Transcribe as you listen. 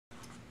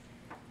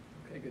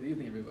Good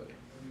evening, everybody.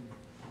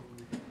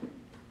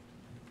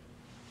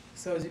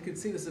 So as you can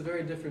see, this is a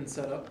very different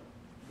setup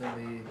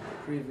than the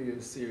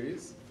previous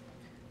series.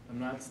 I'm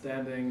not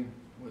standing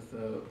with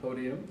a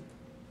podium,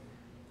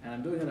 and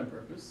I'm doing it on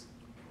purpose,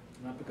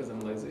 not because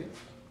I'm lazy,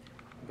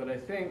 but I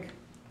think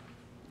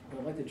what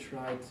I'd like to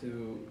try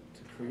to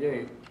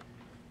create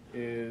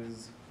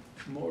is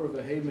more of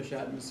a Hamish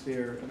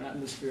atmosphere, an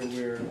atmosphere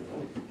where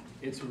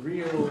it's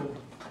real,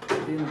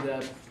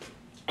 in-depth,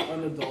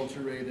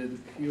 unadulterated,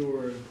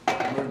 pure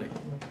learning.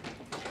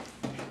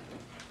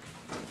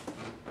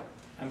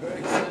 I'm very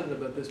excited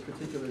about this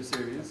particular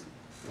series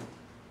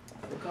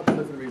for a couple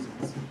different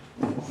reasons.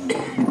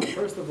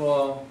 First of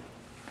all,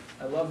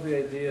 I love the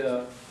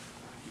idea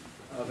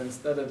of,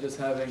 instead of just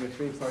having a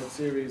three-part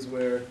series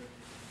where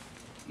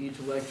each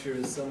lecture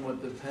is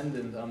somewhat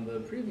dependent on the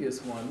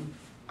previous one,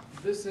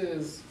 this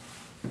is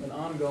an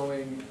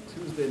ongoing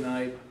Tuesday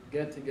night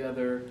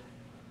get-together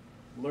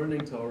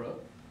learning Torah,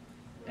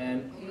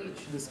 and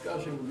each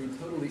discussion will be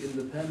totally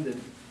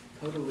independent,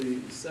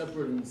 totally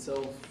separate and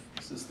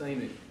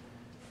self-sustaining.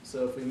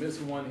 So if we miss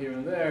one here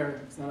and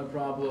there, it's not a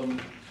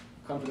problem.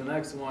 Come to the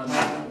next one,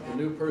 a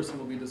new person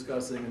will be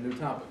discussing a new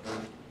topic.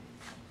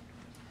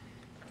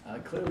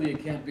 Clearly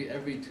it can't be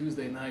every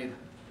Tuesday night,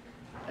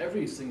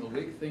 every single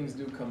week. Things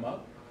do come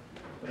up,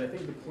 but I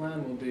think the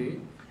plan will be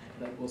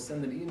that we'll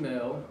send an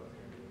email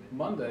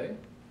Monday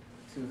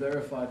to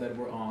verify that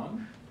we're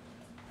on,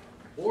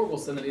 or we'll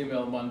send an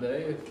email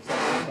Monday if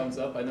something comes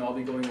up. I know I'll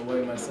be going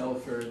away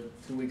myself for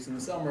 2 weeks in the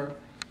summer.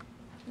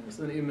 We'll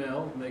send an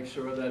email, make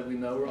sure that we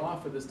know we're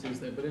off for this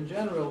Tuesday. But in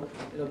general,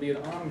 it'll be an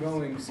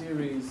ongoing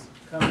series,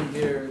 coming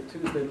here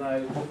Tuesday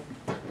night,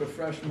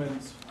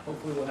 refreshments.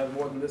 Hopefully we'll have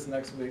more than this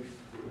next week.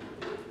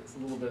 It's a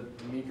little bit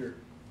meager.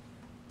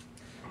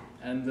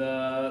 And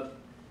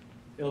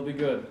it'll be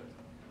good.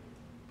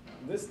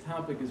 This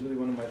topic is really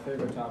one of my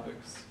favorite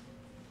topics,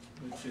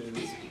 which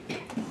is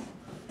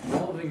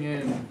delving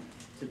in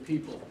to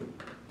people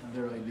and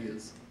their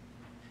ideas.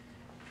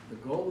 The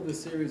goal of the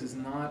series is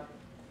not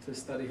to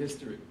study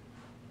history.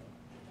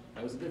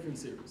 That was a different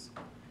series.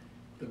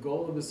 The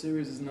goal of the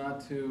series is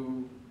not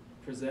to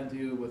present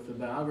you with the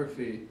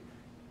biography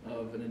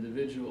of an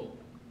individual.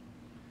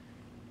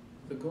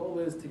 The goal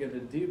is to get a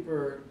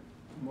deeper,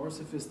 more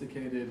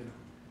sophisticated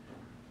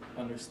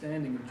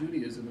understanding of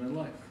Judaism in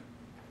life.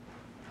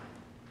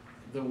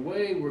 The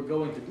way we're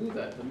going to do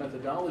that, the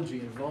methodology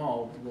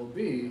involved, will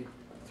be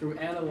through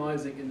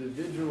analyzing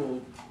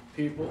individual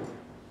people.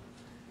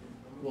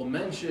 We'll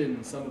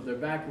mention some of their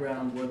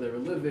background, where they were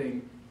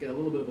living, get a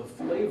little bit of a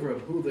flavor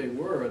of who they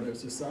were in their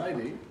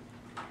society.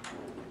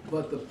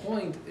 But the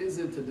point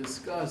isn't to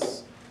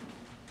discuss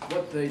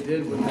what they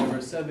did when they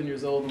were 7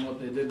 years old and what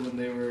they did when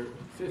they were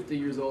 50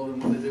 years old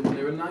and what they did when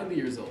they were 90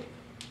 years old.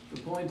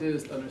 The point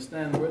is to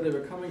understand where they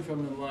were coming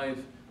from in life,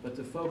 but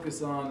to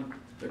focus on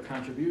their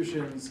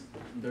contributions,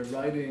 their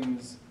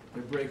writings,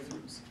 their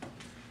breakthroughs,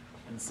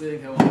 and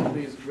seeing how all of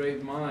these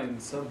great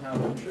minds somehow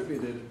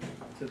contributed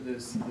to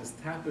this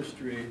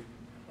tapestry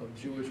of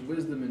Jewish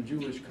wisdom and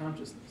Jewish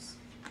consciousness.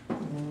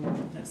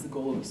 That's the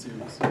goal of the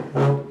series.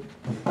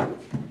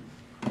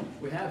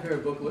 We have here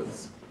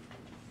booklets,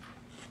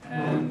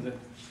 and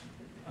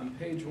on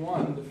page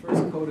 1, the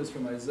first quote is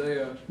from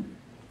Isaiah,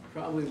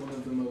 probably one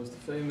of the most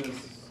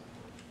famous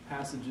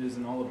passages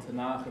in all of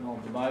Tanakh and all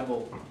of the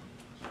Bible,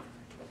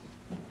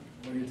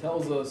 where he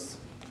tells us,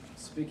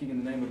 speaking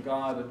in the name of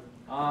God,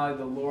 I,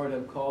 the Lord,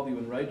 have called you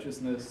in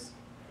righteousness,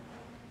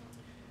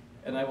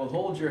 and I will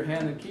hold your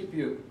hand and keep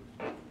you,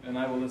 and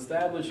I will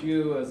establish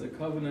you as a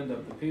covenant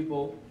of the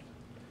people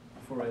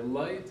for a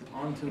light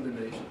unto the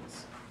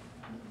nations.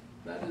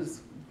 That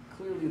is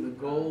clearly the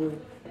goal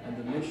and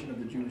the mission of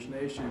the Jewish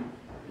nation,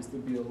 is to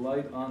be a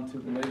light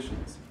unto the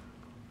nations.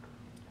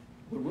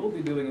 What we'll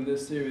be doing in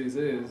this series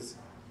is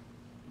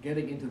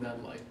getting into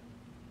that light,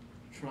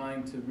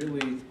 trying to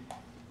really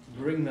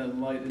bring that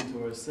light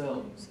into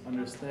ourselves,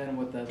 understand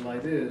what that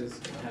light is,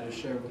 and how to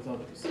share it with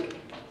others.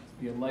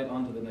 Be a light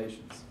unto the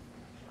nations.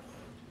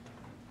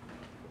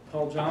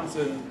 Paul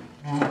Johnson,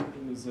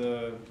 who is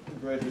a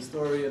great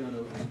historian and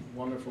a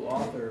wonderful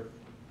author,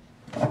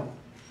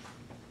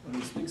 when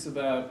he speaks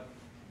about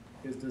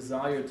his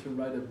desire to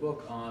write a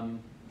book on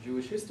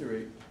Jewish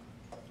history,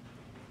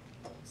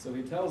 so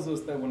he tells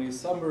us that when he's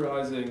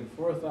summarizing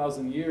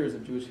 4,000 years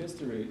of Jewish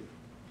history,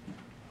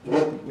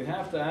 we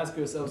have to ask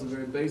ourselves a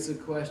very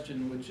basic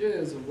question, which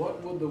is,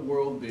 what would the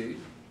world be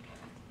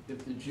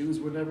if the Jews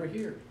were never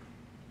here?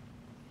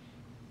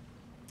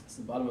 It's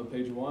the bottom of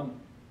page 1.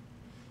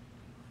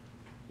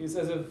 He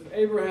says, if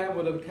Abraham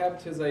would have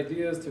kept his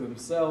ideas to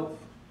himself,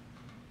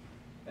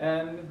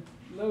 and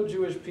no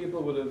Jewish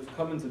people would have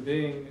come into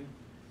being,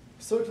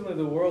 certainly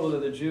the world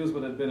of the Jews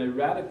would have been a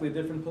radically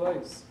different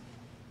place.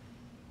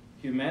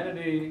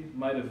 Humanity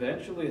might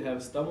eventually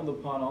have stumbled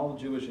upon all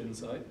Jewish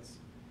insights,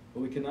 but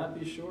we cannot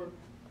be sure.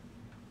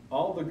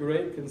 All the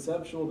great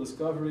conceptual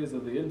discoveries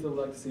of the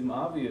intellect seem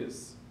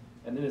obvious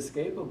and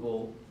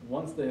inescapable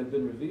once they have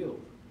been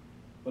revealed.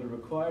 but it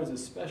requires a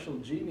special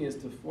genius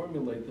to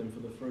formulate them for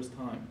the first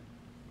time.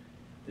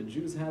 The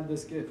Jews had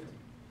this gift.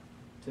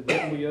 To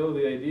them we owe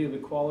the idea of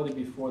equality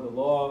before the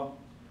law,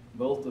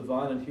 both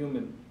divine and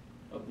human,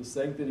 of the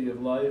sanctity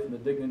of life and the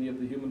dignity of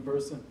the human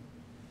person,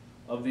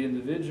 of the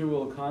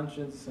individual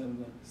conscience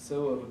and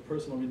so of a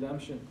personal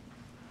redemption,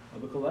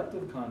 of a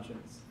collective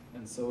conscience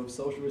and so of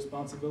social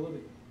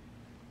responsibility,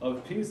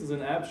 of peace as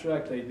an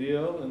abstract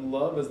ideal and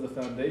love as the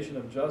foundation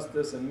of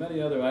justice and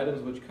many other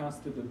items which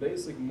constitute the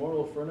basic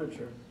moral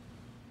furniture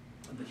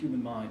of the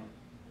human mind.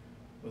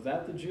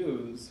 Without the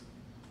Jews,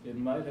 it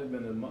might have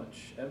been a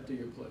much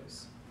emptier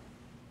place.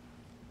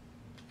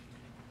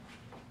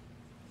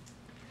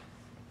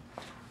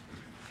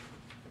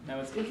 Now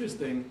it's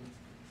interesting,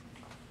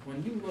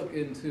 when you look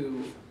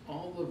into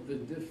all of the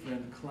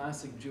different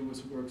classic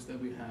Jewish works that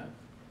we have,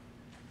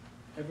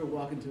 ever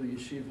walk into a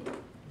yeshiva,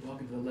 you walk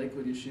into the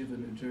Lakewood Yeshiva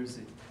in New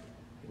Jersey,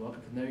 you walk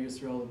into Ner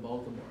Yisrael in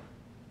Baltimore,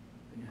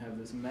 and you have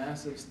this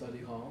massive study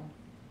hall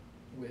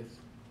with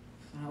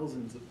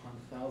thousands upon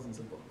thousands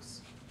of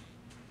books.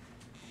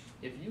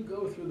 If you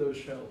go through those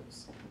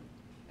shelves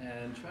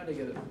and try to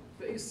get a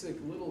basic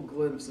little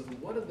glimpse of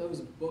what do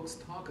those books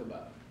talk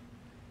about,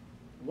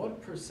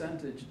 what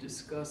percentage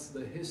discuss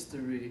the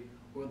history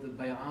or the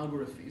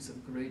biographies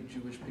of great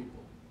Jewish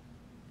people,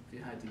 if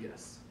you had to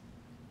guess?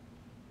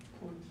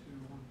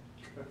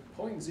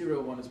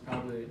 0.01 is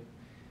probably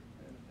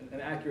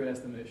an accurate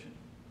estimation.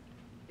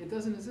 It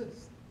doesn't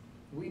exist.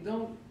 We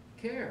don't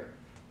care.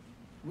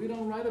 We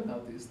don't write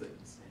about these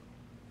things.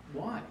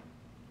 Why?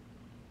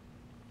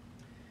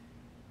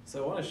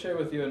 So I want to share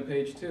with you on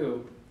page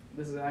 2,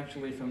 this is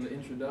actually from the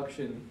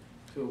introduction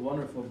to a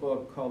wonderful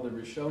book called the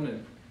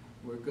Rishonim,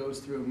 where it goes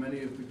through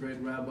many of the great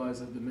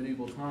rabbis of the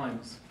medieval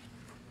times.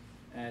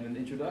 And an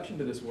introduction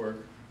to this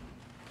work,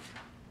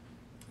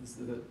 this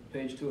is the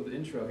page 2 of the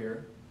intro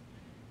here.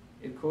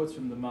 It quotes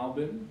from the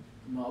Malbim.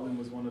 Malbim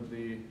was one of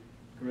the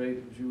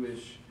great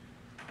Jewish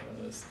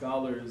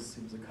scholars.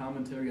 He was a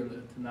commentary on the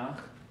Tanakh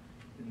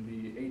in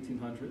the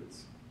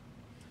 1800s.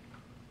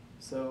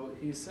 So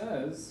he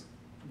says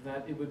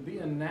that it would be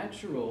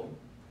unnatural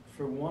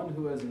for one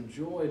who has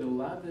enjoyed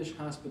lavish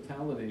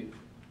hospitality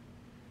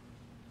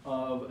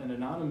of an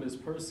anonymous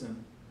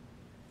person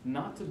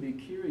not to be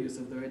curious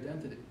of their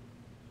identity.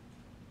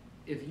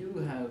 If you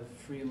have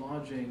free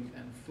lodging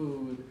and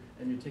food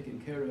and you're taken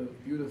care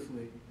of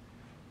beautifully,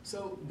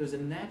 so there's a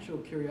natural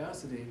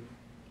curiosity,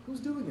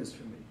 who's doing this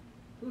for me?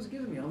 Who's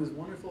giving me all these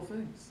wonderful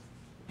things?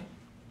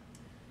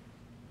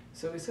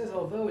 So he says,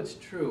 although it's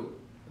true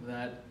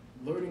that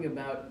learning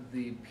about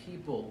the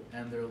people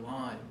and their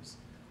lives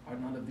are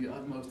not of the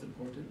utmost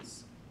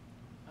importance,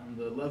 on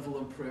the level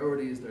of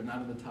priorities they're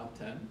not in the top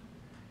 10,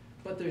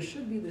 but there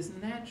should be this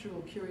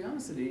natural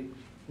curiosity.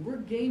 We're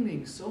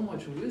gaining so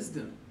much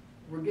wisdom,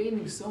 we're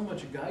gaining so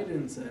much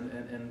guidance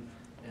and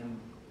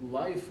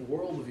life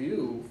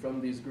worldview from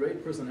these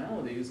great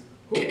personalities.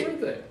 Who were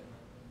they?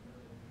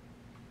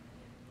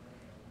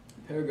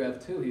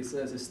 Paragraph 2, he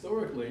says,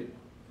 historically,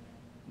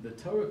 the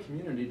Torah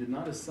community did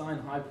not assign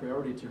high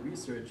priority to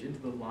research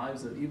into the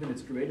lives of even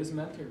its greatest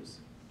mentors.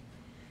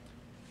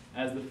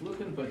 As the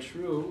flippant but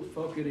true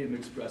folk idiom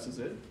expresses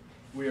it,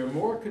 we are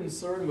more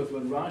concerned with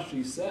what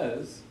Rashi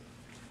says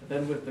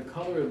than with the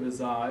color of his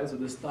eyes or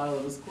the style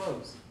of his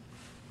clothes.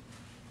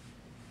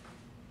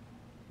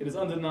 It is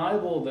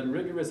undeniable that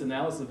rigorous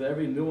analysis of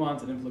every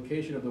nuance and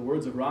implication of the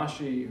words of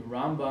Rashi,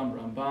 Rambam,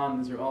 Ramban,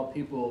 these are all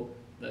people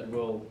that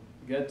we'll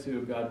get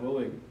to, God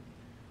willing,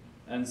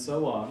 and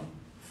so on,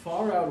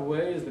 far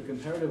outweighs the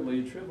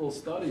comparatively trivial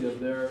study of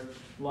their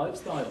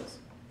lifestyles.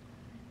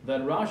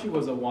 That Rashi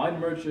was a wine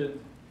merchant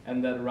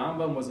and that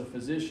Rambam was a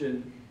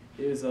physician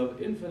is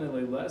of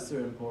infinitely lesser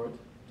import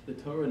to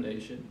the Torah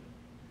nation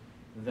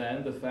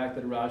than the fact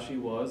that Rashi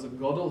was a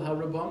Godol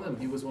HaRabbanim.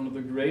 He was one of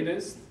the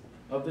greatest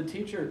of the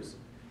teachers.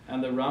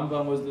 And the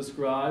Rambam was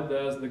described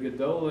as the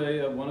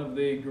Gedolei, one of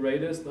the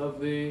greatest of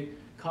the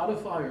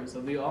codifiers,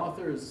 of the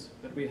authors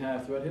that we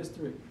have throughout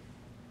history.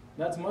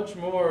 That's much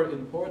more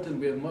important.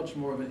 We have much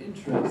more of an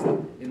interest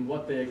in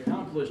what they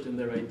accomplished and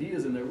their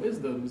ideas and their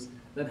wisdoms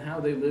than how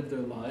they lived their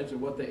lives or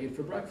what they ate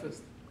for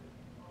breakfast.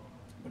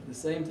 But at the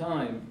same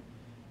time,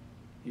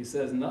 he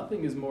says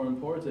nothing is more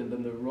important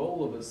than the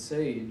role of a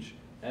sage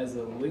as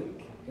a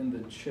link in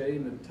the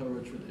chain of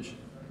Torah tradition.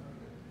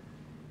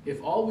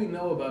 If all we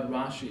know about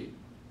Rashi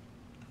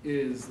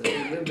is that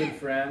he lived in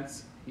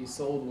France, he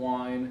sold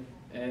wine,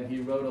 and he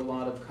wrote a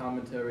lot of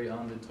commentary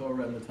on the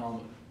Torah and the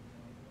Talmud,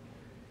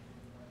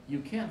 you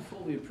can't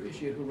fully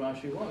appreciate who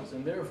Rashi was,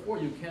 and therefore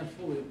you can't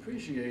fully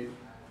appreciate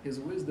his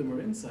wisdom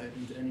or insight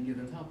into any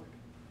given topic.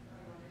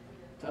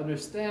 To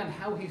understand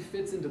how he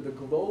fits into the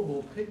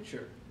global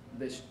picture,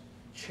 this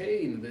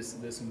chain, this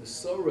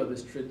Masorah,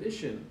 this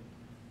tradition,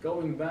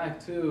 going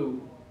back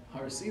to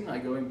Har Sinai,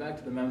 going back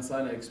to the Mount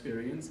Sinai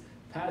experience,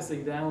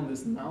 passing down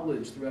this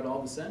knowledge throughout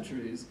all the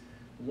centuries,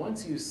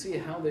 once you see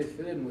how they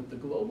fit in with the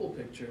global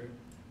picture,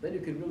 then you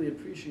can really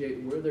appreciate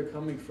where they're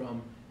coming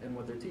from and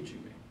what they're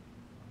teaching me.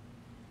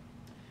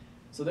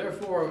 So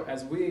therefore,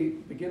 as we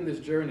begin this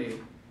journey,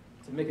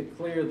 to make it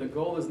clear, the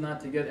goal is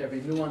not to get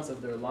every nuance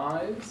of their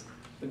lives.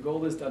 The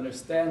goal is to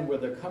understand where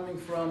they're coming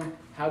from,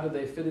 how do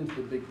they fit into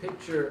the big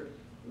picture,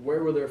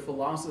 where were their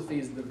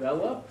philosophies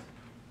developed?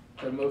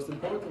 And most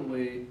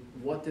importantly,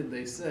 what did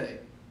they say?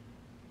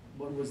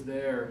 What was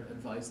their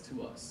advice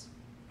to us?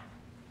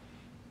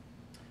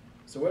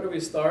 So where do we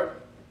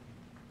start?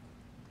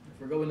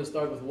 If we're going to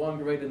start with one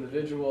great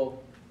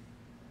individual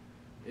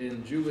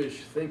in Jewish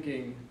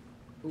thinking,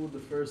 who would the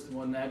first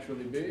one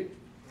naturally be?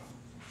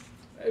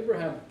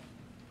 Abraham.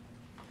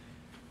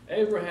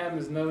 Abraham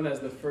is known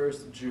as the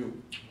first Jew.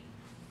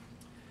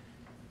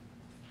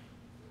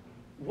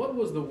 What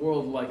was the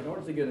world like, in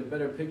order to get a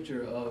better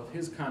picture of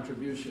his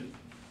contribution,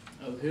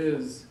 of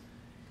his,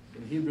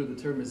 in Hebrew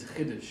the term is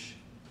chiddush,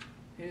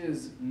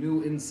 his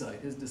new insight,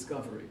 his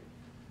discovery?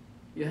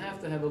 You have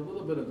to have a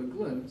little bit of a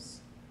glimpse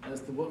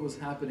as to what was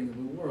happening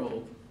in the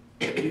world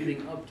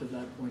leading up to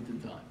that point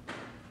in time.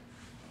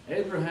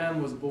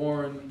 Abraham was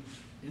born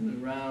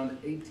in around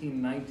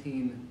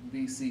 1819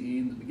 BCE,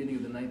 in the beginning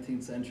of the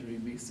 19th century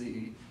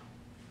BCE.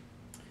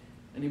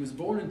 And he was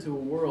born into a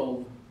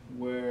world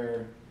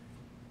where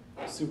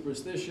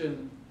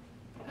superstition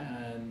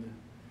and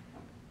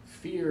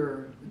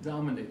fear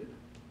dominated.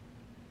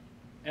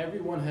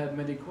 Everyone had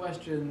many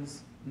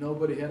questions,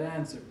 nobody had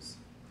answers.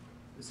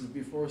 This is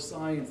before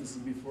science, this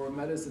is before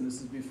medicine,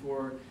 this is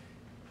before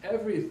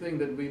everything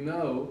that we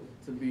know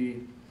to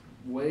be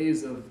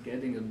ways of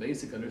getting a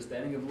basic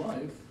understanding of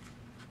life.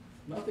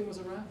 Nothing was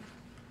around.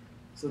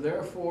 So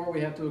therefore,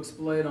 we have to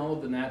explain all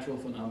of the natural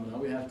phenomena.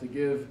 We have to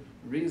give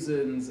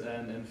reasons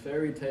and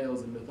fairy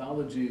tales and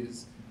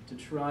mythologies to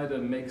try to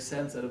make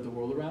sense out of the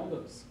world around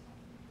us.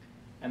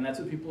 And that's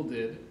what people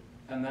did,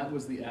 and that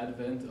was the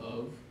advent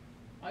of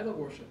idol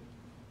worship.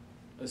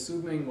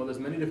 Assuming, well, there's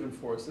many different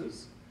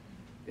forces.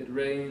 It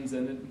rains,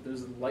 and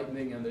there's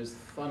lightning, and there's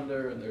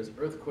thunder, and there's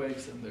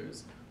earthquakes, and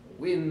there's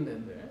wind,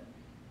 and there.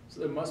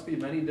 So there must be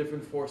many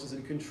different forces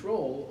in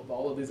control of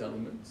all of these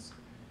elements.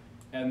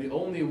 And the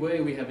only way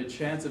we have a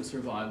chance of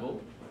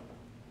survival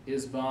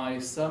is by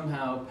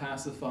somehow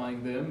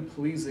pacifying them,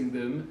 pleasing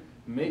them,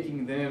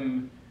 making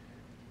them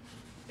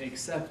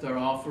accept our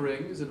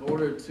offerings in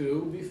order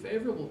to be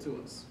favorable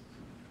to us.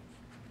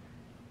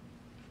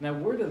 Now,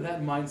 where did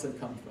that mindset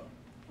come from?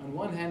 On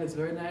one hand, it's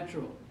very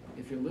natural.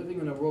 If you're living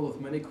in a world with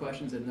many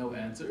questions and no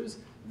answers,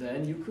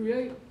 then you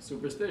create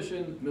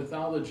superstition,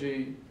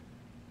 mythology,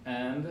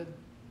 and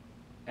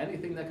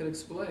anything that could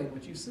explain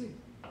what you see.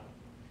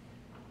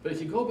 But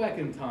if you go back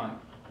in time,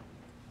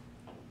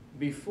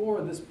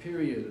 before this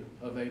period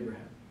of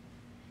Abraham,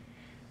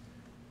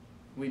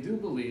 we do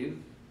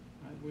believe,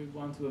 right, we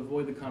want to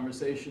avoid the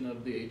conversation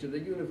of the age of the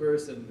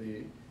universe and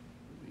the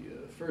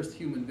first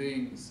human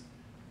beings,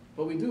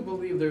 but we do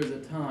believe there's a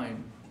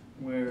time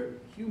where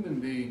human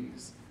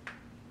beings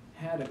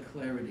had a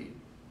clarity,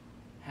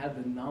 had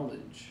the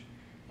knowledge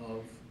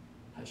of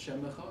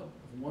Hashem Echad,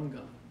 of one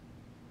God.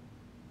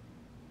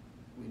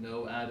 We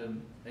know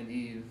Adam and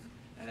Eve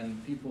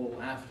and people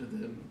after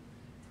them,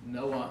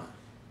 Noach.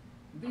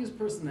 These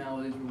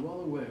personalities were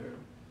well aware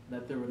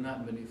that there were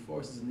not many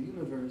forces in the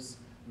universe.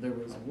 There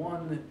was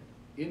one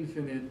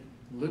infinite,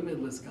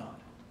 limitless God.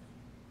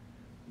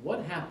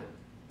 What happened?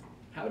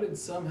 How did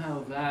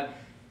somehow that,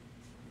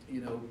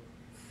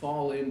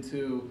 fall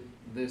into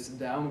this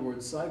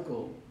downward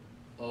cycle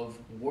of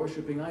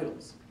worshiping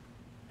idols?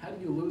 How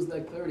do you lose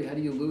that clarity? How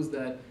do you lose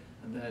that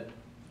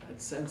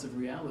sense of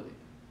reality?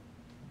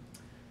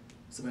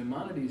 So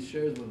Maimonides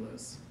shares with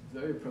us a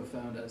very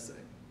profound essay.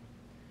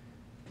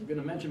 We're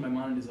going to mention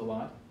Maimonides a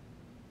lot.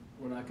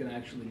 We're not going to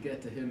actually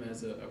get to him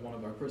as one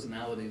of our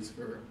personalities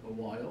for a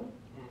while,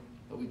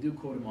 but we do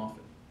quote him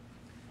often.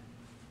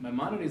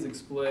 Maimonides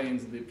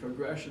explains the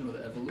progression or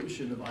the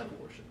evolution of idol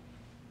worship.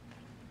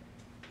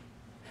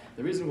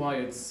 The reason why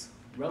it's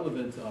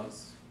relevant to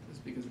us is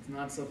because it's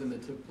not something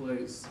that took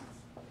place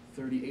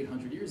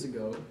 3,800 years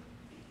ago,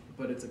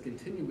 but it's a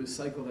continuous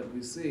cycle that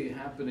we see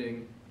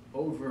happening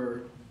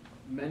over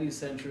many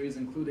centuries,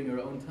 including our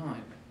own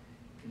time,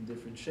 in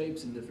different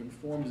shapes, in different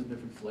forms, in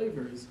different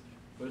flavors,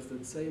 but it's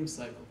the same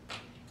cycle,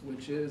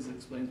 which is,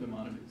 explains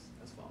Maimonides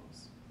as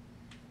follows.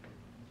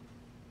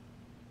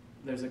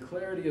 There's a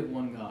clarity of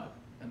one God,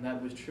 and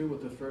that was true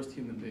with the first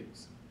human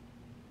beings.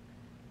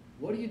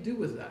 What do you do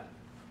with that?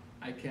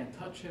 I can't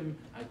touch him,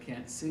 I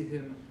can't see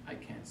him, I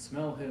can't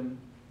smell him,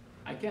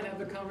 I can't have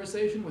a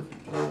conversation with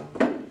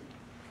him.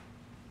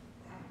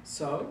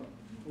 So,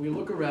 we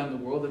look around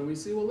the world and we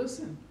see, well,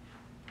 listen,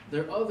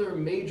 there are other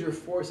major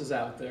forces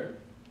out there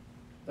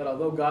that,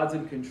 although God's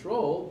in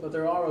control, but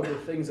there are other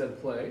things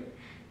at play.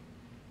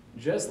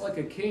 Just like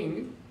a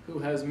king who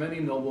has many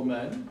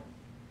noblemen,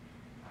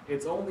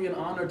 it's only an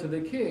honor to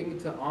the king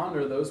to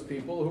honor those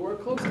people who are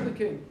close to the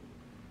king.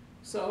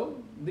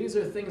 So these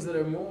are things that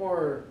are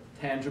more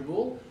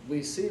tangible.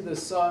 We see the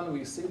sun,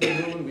 we see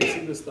the moon, we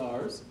see the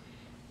stars.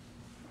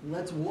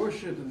 Let's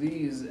worship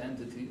these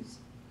entities,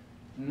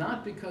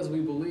 not because we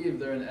believe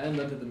they're an end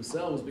unto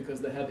themselves, because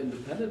they have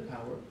independent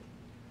power,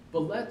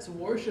 but let's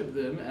worship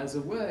them as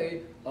a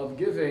way of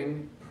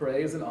giving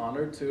praise and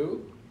honor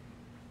to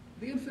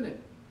the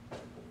infinite.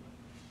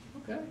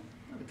 Okay,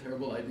 not a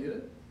terrible idea.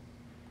 And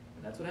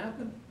that's what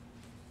happened.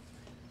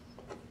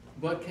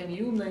 But can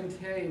you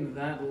maintain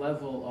that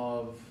level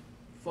of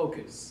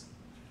focus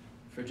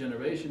for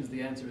generations?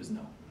 The answer is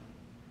no.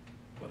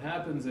 What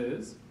happens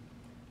is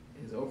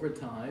over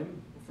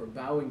time, if we're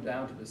bowing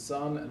down to the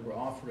sun and we're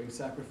offering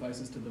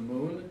sacrifices to the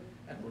moon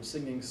and we're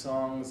singing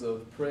songs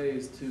of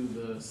praise to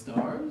the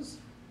stars,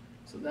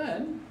 so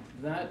then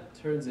that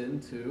turns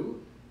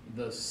into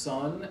the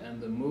sun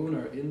and the moon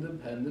are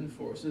independent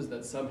forces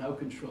that somehow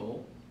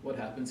control what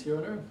happens here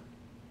on earth.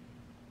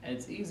 And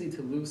it's easy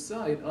to lose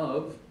sight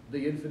of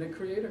the infinite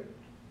creator.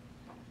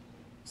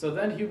 So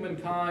then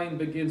humankind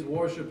begins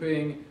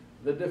worshiping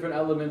the different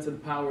elements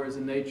and powers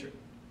in nature.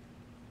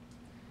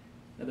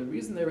 Now the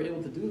reason they were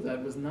able to do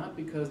that was not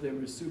because they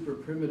were super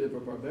primitive or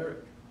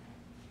barbaric.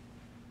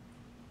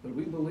 But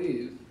we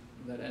believe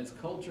that as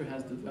culture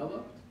has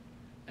developed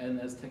and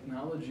as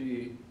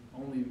technology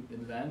only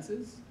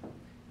advances,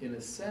 in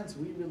a sense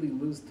we really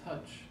lose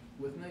touch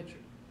with nature.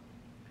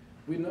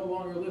 We no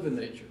longer live in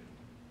nature.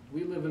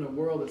 We live in a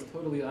world that's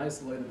totally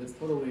isolated, that's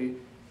totally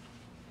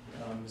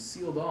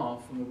sealed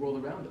off from the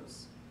world around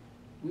us.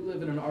 We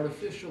live in an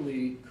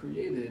artificially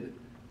created,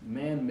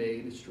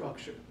 man-made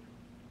structure.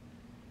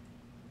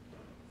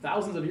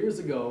 Thousands of years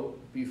ago,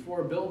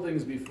 before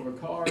buildings, before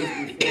cars,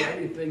 before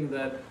anything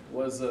that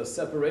was a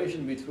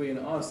separation between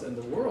us and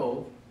the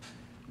world,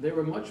 they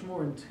were much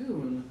more in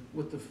tune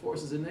with the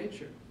forces in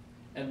nature.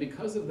 And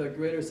because of that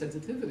greater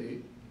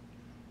sensitivity,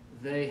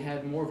 they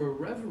had more of a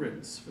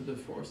reverence for the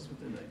forces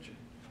within nature.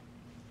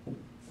 And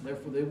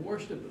therefore, they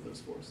worshipped those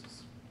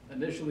forces.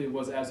 Initially, it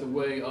was as a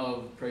way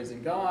of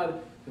praising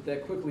God, but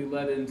that quickly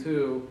led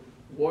into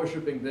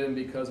worshiping them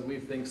because we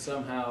think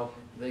somehow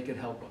they could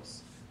help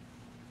us.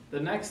 The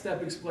next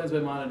step, explains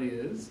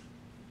Maimonides,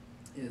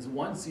 is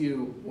once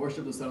you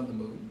worship the sun and the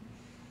moon,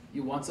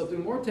 you want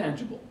something more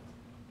tangible.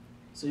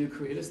 So you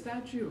create a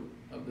statue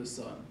of the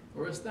sun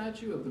or a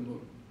statue of the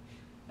moon,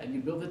 and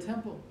you build a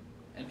temple,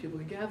 and people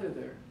can gather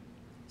there.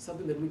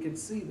 Something that we could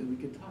see, that we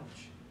could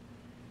touch.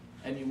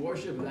 And you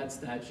worship that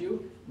statue,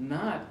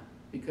 not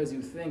because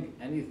you think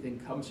anything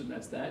comes from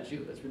that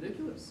statue. That's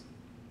ridiculous.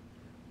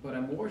 But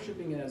I'm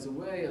worshiping it as a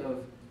way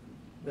of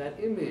that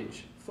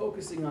image,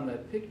 focusing on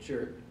that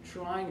picture,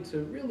 trying to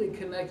really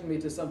connect me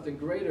to something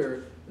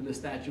greater than the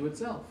statue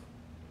itself.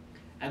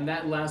 And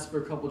that lasts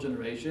for a couple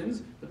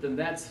generations, but then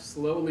that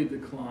slowly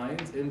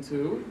declines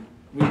into,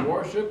 we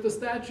worship the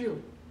statue.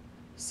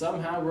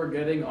 Somehow we're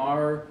getting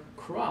our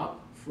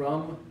crop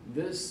from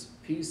this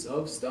piece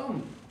of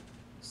stone.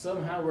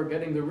 Somehow we're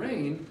getting the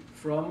rain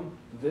from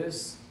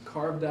this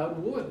carved out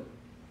wood.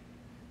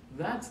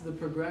 That's the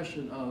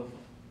progression of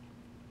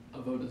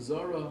Avodah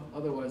Zarah,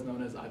 otherwise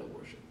known as idol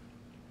worship.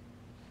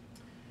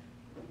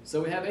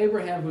 So we have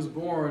Abraham who's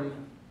born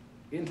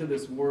into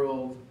this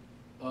world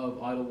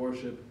of idol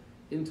worship,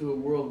 into a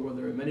world where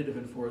there are many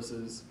different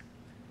forces,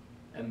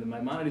 and the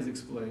Maimonides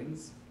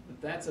explains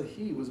that that's how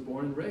he was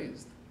born and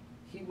raised.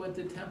 He went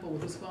to temple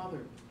with his father.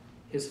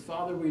 His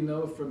father, we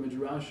know from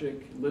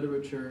Midrashic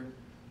literature,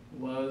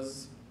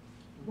 was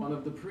one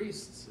of the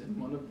priests in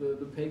one of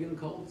the pagan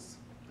cults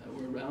that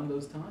were around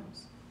those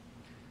times.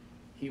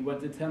 He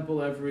went to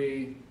temple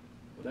every,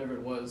 whatever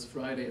it was,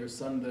 Friday or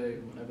Sunday,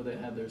 whenever they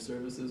had their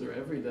services, or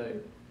every day.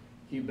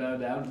 He bowed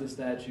down to the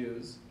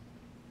statues.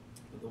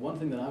 But the one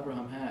thing that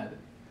Abraham had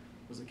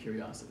was a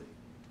curiosity.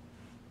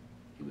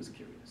 He was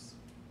curious.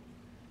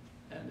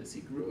 And as he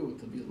grew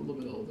to be a little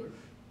bit older,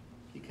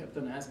 he kept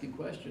on asking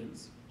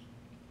questions,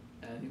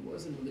 and he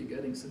wasn't really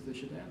getting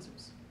sufficient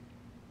answers.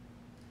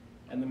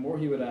 And the more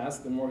he would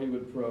ask, the more he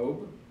would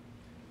probe,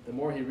 the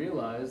more he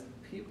realized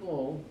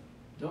people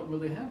don't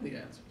really have the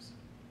answers.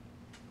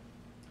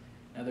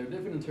 Now there are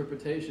different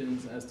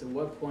interpretations as to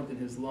what point in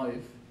his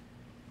life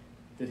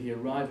did he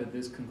arrive at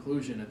this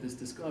conclusion, at this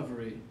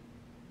discovery,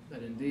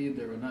 that indeed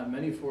there are not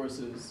many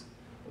forces,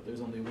 but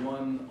there's only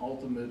one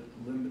ultimate,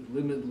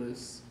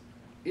 limitless,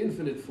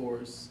 infinite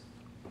force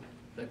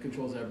that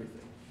controls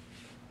everything.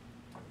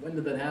 When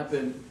did that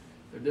happen?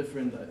 There are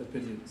different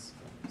opinions.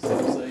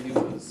 Some say he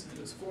was in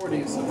his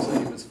 40s, some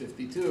say he was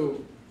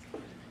 52.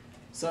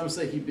 Some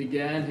say he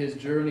began his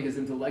journey, his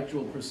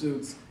intellectual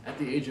pursuits, at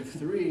the age of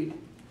 3.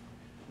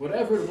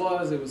 Whatever it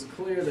was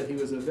clear that he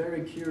was a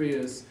very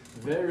curious,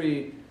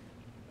 very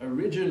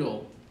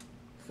original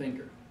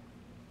thinker.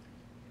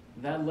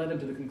 That led him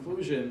to the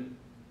conclusion,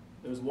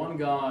 there's one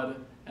God,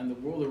 and the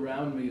world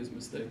around me is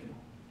mistaken.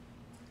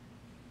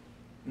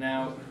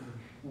 Now,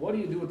 what do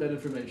you do with that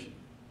information?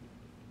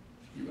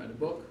 You write a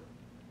book,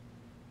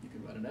 you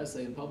can write an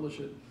essay and publish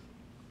it.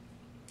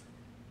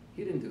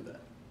 He didn't do that.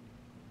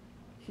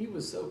 He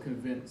was so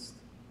convinced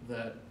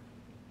that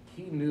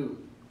he knew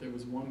there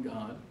was one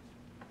God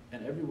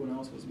and everyone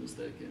else was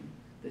mistaken,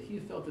 that he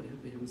felt that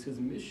it was his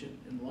mission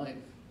in life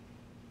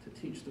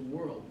to teach the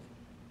world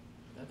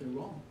that they're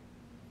wrong,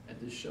 and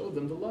to show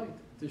them the light,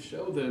 to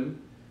show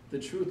them the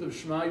truth of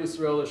Shema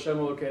Yisrael Hashem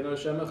Elokeinu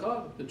Hashem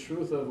Echad, the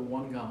truth of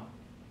one God.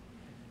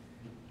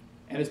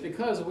 And it's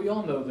because we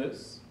all know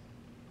this.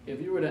 If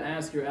you were to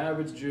ask your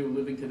average Jew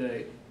living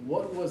today,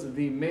 what was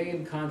the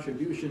main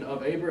contribution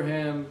of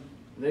Abraham,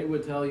 they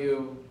would tell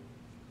you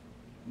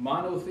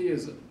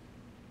monotheism.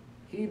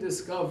 he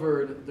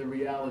discovered the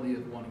reality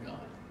of one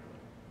God.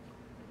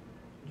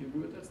 Do you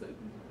agree with that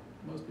statement?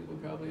 Most people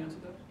probably answer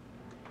that.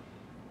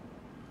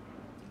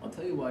 I'll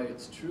tell you why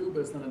it's true,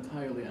 but it's not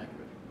entirely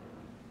accurate.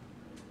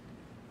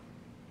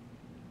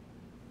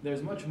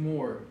 There's much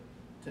more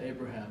to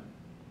Abraham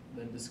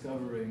than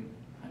discovering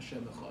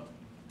Hashem Echad.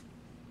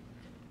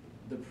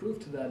 The proof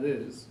to that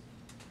is,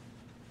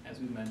 as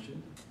we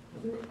mentioned,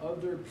 that there are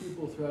other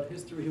people throughout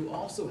history who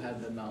also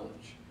had that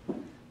knowledge.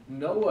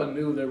 Noah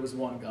knew there was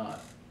one God.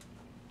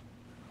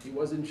 He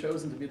wasn't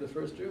chosen to be the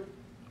first Jew.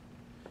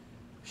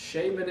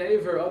 Shem and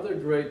Aver, other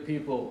great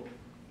people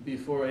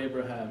before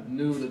Abraham,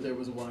 knew that there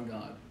was one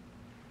God.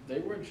 They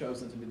weren't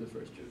chosen to be the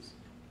first Jews.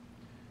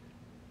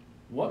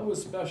 What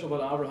was special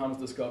about Abraham's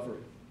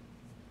discovery?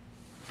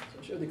 So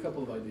I'll share with you a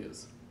couple of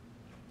ideas.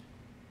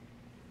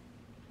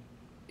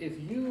 If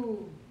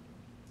you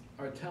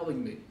are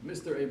telling me,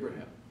 Mr.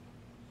 Abraham,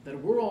 that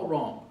we're all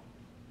wrong,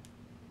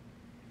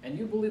 and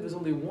you believe there's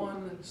only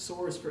one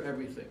source for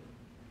everything,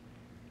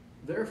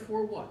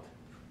 therefore what?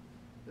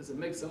 Does it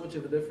make so much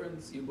of a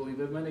difference? You believe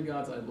in many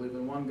gods, I believe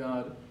in one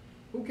God.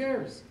 Who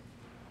cares?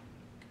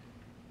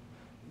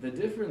 The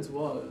difference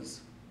was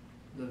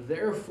the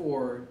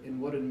therefore in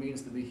what it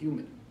means to be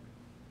human.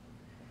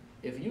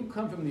 If you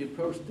come from the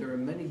approach that there are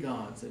many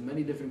gods and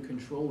many different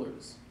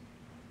controllers,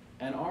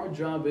 and our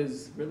job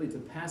is really to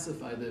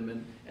pacify them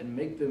and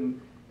make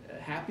them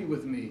happy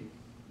with me,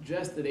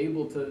 just and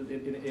able to,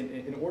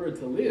 in order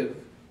to live,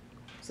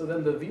 so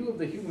then the view of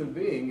the human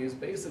being is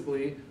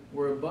basically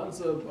we're a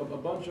bunch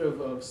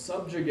of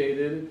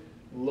subjugated,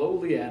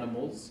 lowly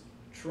animals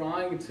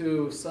trying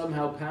to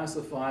somehow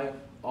pacify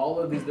all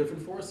of these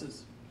different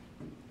forces.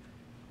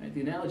 Right?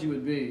 The analogy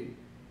would be,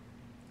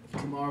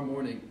 if tomorrow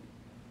morning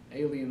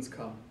aliens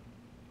come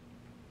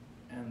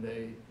and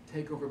they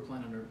take over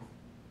planet Earth,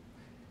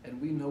 and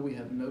we know we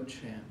have no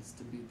chance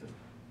to beat them.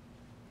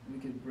 We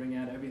could bring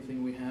out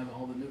everything we have,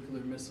 all the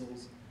nuclear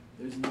missiles.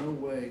 There's no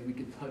way we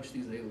could touch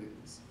these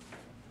aliens.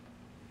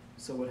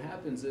 So what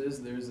happens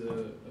is there's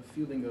a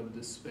feeling of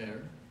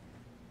despair,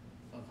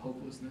 of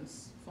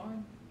hopelessness.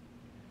 Fine.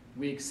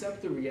 We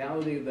accept the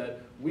reality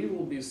that we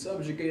will be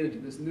subjugated to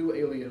this new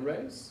alien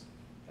race,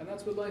 and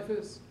that's what life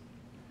is.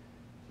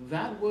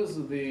 That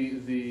was the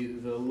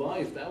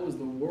life, that was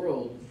the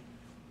world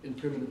in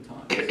primitive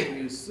times.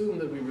 We assumed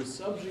that we were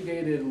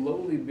subjugated,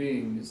 lowly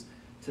beings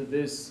to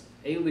this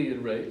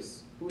alien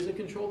race who was in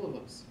control of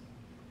us.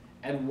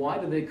 And why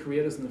did they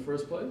create us in the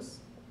first place?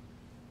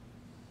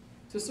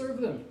 To serve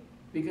them,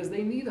 because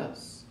they need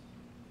us.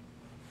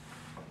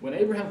 When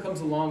Abraham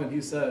comes along and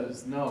he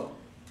says, no,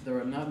 there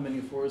are not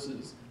many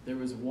forces,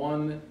 there is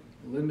one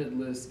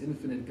limitless,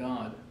 infinite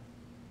God.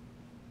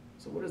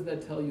 So what does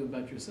that tell you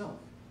about yourself?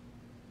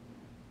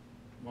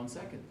 1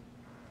 second.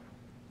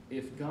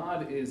 If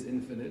God is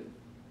infinite,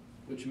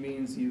 which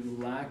means you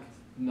lack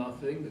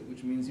nothing,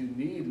 which means you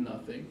need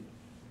nothing,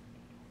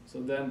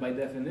 so then by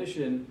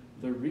definition,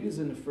 the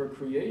reason for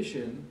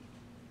creation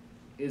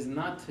is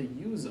not to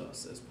use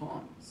us as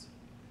pawns,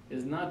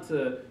 is not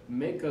to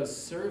make us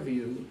serve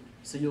you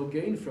so you'll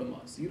gain from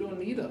us. You don't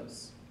need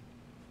us.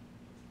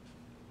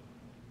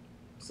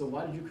 So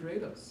why did you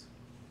create us?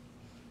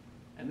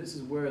 And this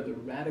is where the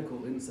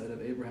radical insight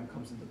of Abraham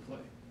comes into play.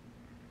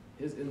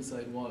 His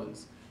insight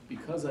was,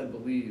 because I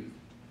believe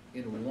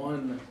in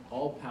one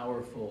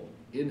all-powerful,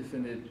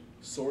 infinite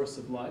source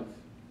of life,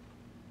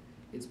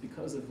 it's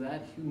because of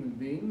that human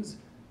beings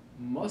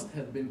must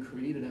have been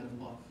created out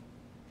of love.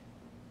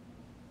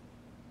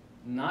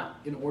 Not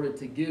in order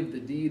to give the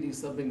deity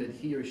something that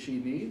he or she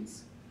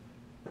needs,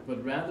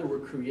 but rather we're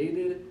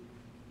created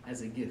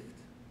as a gift.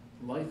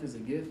 Life is a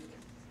gift.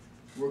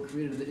 We're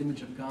created in the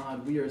image of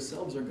God. We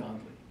ourselves are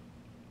godly.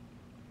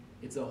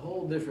 It's a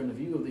whole different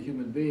view of the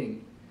human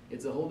being.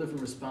 It's a whole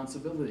different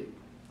responsibility.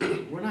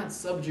 We're not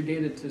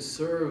subjugated to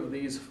serve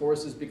these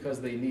forces because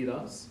they need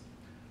us.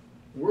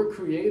 We're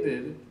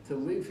created to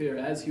live here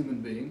as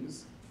human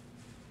beings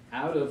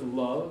out of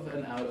love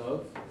and out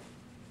of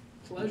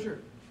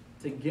pleasure,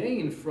 to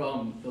gain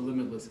from the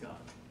limitless God.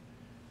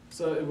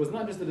 So it was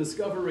not just a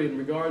discovery in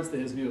regards to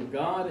his view of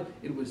God,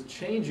 it was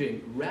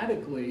changing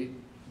radically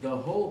the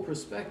whole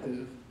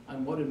perspective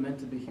on what it meant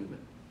to be human.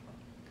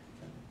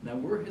 Now,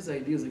 were his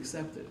ideas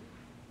accepted?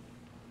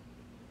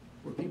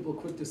 Were people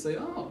quick to say,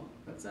 oh,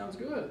 that sounds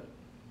good.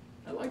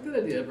 I like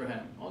that idea,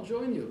 Abraham. I'll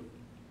join you.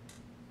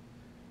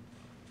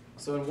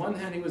 So on one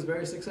hand, he was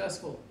very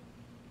successful.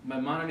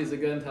 Maimonides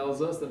again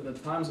tells us that in the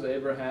times of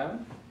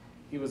Abraham,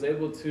 he was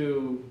able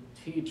to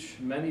teach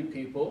many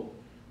people.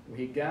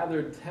 He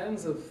gathered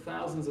tens of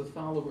thousands of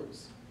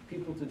followers,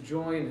 people to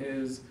join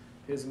his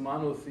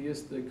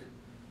monotheistic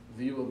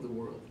view of the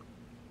world.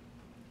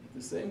 At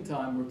the same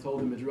time, we're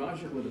told in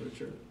Midrashic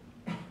literature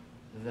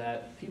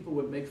that people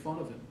would make fun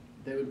of him.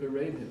 They would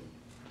berate him.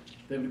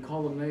 They would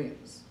call him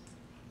names.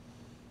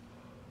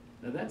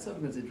 Now that's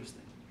something that's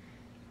interesting.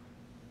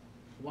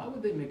 Why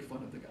would they make fun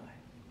of the guy?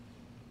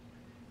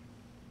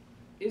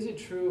 Is it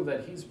true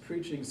that he's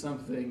preaching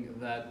something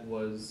that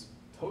was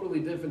totally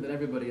different than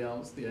everybody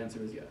else? The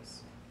answer is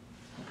yes.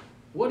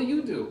 What do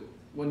you do?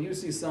 when you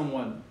see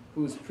someone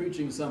who's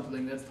preaching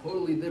something that's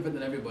totally different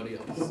than everybody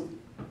else.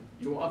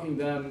 You're walking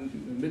down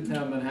in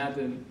Midtown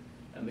Manhattan,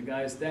 and the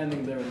guy is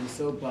standing there in his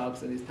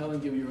soapbox, and he's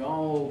telling you you're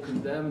all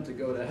condemned to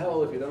go to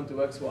hell if you don't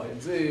do X, Y,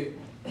 and Z.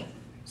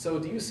 So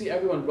do you see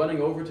everyone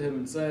running over to him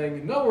and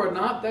saying, no, we're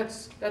not,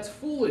 that's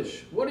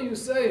foolish. What are you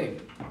saying?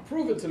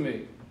 Prove it to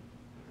me.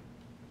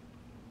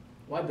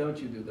 Why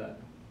don't you do that?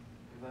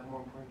 You have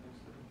more important things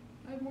to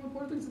do. I have more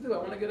important things to do. I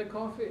want to get a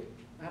coffee.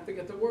 I have to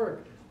get to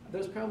work.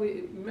 There's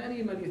probably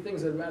many, many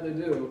things I'd rather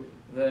do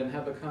than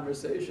have a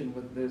conversation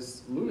with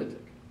this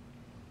lunatic.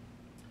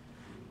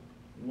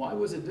 Why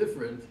was it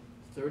different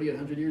 30 and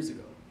 100 years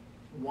ago?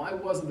 Why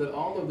was it that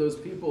all of those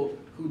people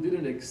who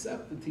didn't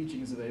accept the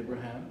teachings of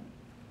Abraham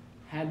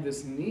had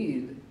this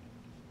need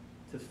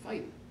to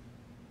fight,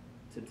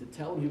 to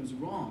tell him he was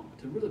wrong,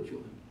 to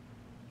ridicule him?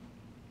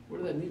 Where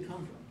did that need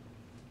come from?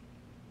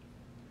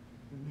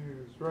 And he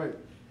was right.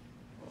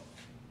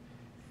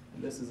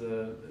 And this is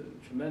a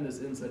tremendous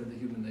insight into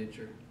human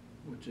nature,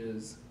 which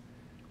is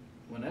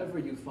whenever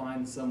you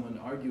find someone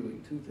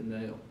arguing tooth and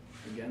nail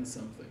against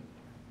something,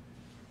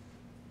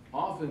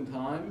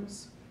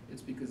 oftentimes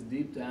it's because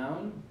deep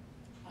down,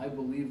 I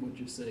believe what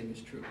you're saying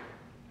is true.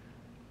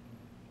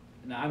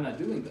 Now, I'm not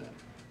doing that,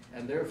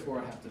 and therefore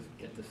I have to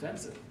get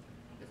defensive.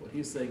 If what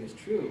he's saying is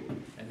true,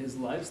 and his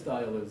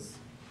lifestyle is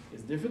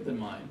different than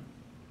mine,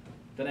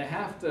 then I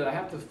have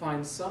to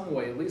find some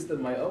way, at least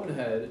in my own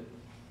head,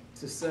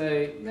 to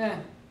say, nah,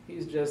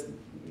 he's just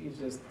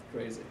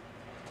crazy.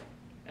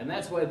 And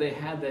that's why they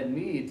had that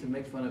need to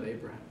make fun of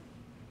Abraham.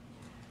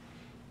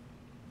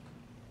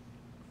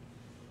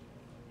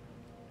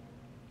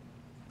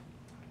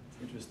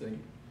 It's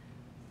interesting.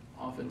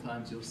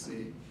 Oftentimes you'll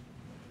see,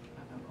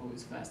 I'm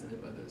always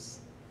fascinated by this,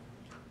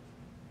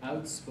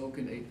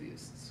 outspoken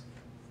atheists.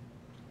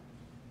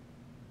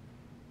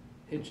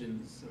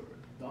 Hitchens or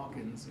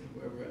Dawkins or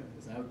whoever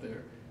is out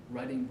there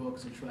writing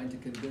books and trying to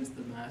convince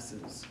the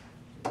masses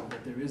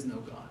that there is no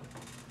God.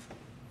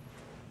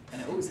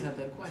 And I always have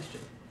that question,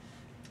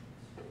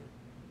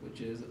 which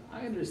is,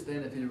 I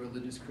understand if you're a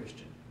religious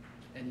Christian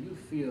and you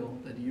feel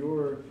that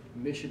your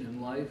mission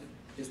in life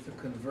is to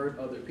convert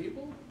other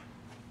people.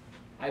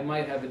 I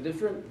might have a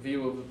different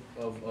view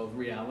of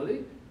reality,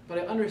 but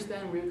I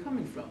understand where you're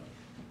coming from.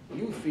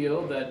 You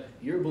feel that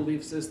your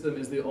belief system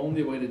is the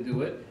only way to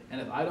do it,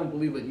 and if I don't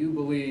believe what you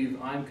believe,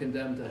 I'm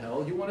condemned to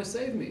hell. You want to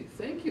save me.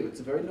 Thank you. It's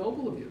very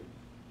noble of you.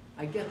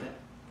 I get that.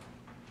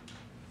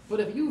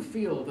 But if you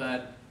feel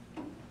that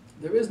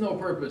there is no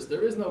purpose,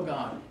 there is no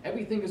God,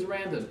 everything is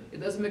random, it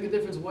doesn't make a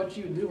difference what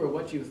you do or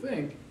what you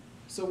think,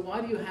 so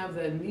why do you have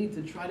that need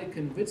to try to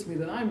convince me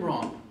that I'm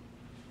wrong?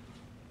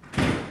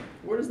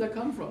 Where does that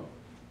come from?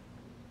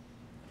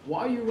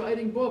 Why are you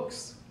writing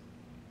books?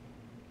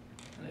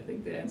 And I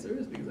think the answer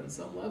is because on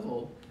some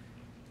level,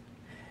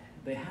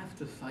 they have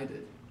to fight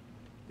it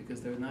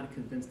because they're not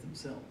convinced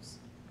themselves.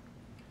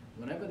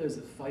 Whenever there's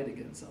a fight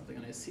against something,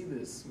 and I see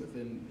this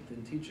within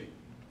teaching,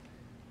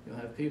 you'll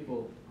have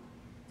people,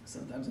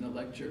 sometimes in a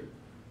lecture,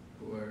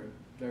 who are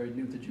very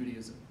new to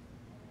Judaism.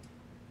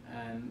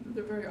 And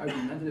they're very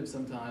argumentative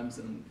sometimes,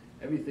 and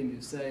everything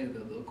you say,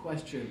 they'll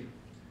question.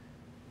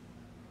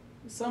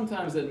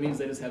 Sometimes that means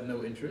they just have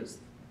no interest,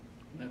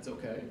 and that's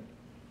okay.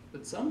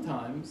 But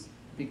sometimes,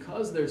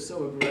 because they're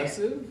so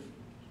aggressive,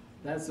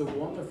 that's a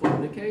wonderful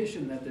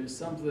indication that there's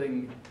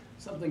something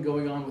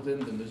going on within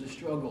them. There's a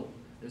struggle,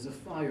 there's a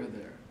fire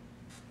there.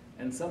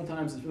 And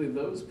sometimes it's really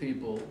those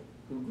people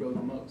who grow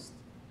the most.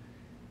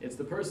 It's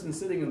the person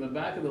sitting in the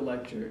back of the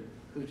lecture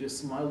who's just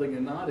smiling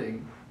and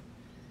nodding.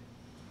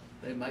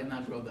 They might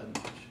not grow that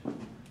much.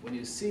 When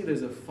you see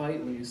there's a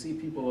fight, when you see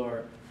people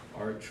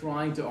are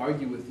trying to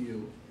argue with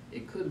you,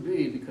 it could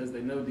be because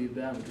they know deep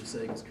down what you're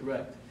saying is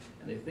correct.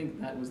 And they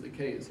think that was the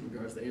case in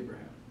regards to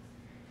Abraham.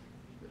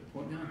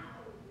 Point now.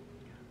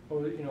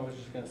 Well, I was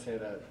just going to say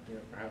that,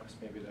 perhaps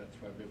maybe that's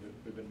why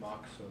we've been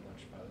mocked so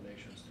much by the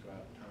nations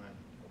throughout time.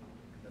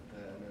 At the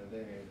end of the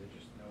day, they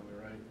just know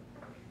we're right.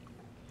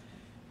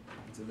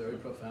 It's a very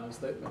profound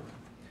statement.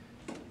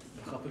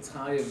 Chafetz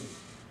Chaim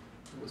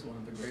was one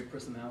of the great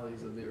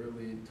personalities of the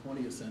early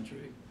 20th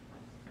century.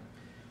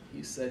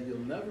 He said, you'll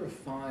never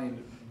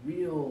find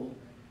real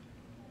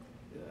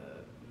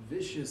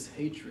vicious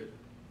hatred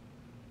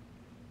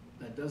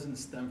that doesn't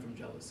stem from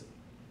jealousy.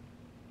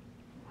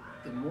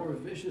 The more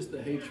vicious the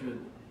hatred,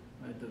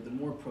 right, the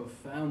more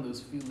profound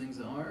those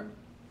feelings are,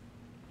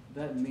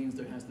 that means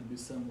there has to be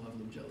some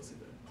level of jealousy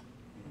there.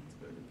 That's a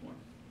very good point.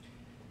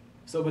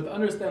 So, but to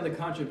understand the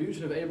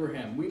contribution of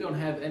Abraham, we don't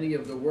have any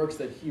of the works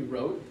that he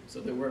wrote, so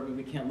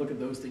we can't look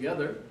at those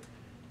together.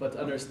 But to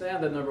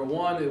understand that, number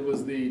one, it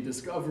was the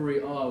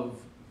discovery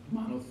of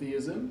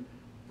monotheism,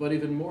 but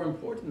even more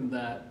important than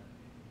that,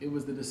 it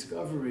was the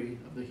discovery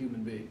of the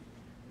human being.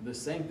 The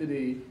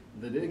sanctity,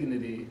 the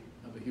dignity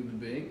of a human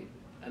being,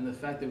 and the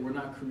fact that we're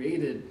not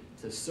created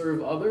to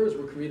serve others,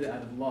 we're created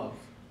out of love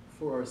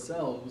for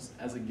ourselves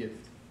as a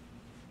gift.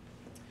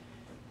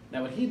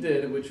 Now what he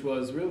did, which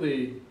was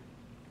really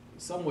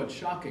somewhat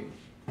shocking,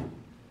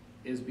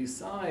 is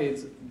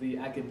besides the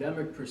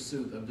academic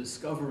pursuit of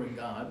discovering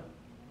God,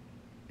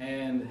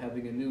 and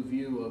having a new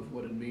view of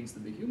what it means to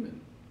be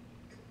human,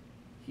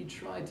 he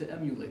tried to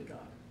emulate God.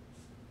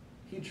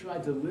 He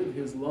tried to live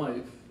his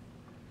life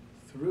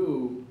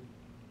through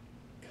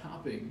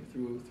copying,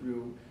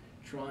 through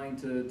trying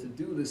to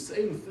do the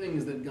same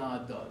things that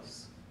God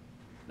does.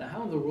 Now,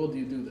 how in the world do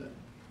you do that?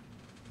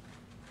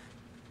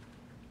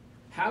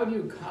 How do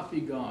you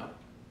copy God?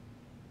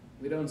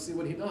 We don't see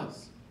what he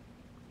does.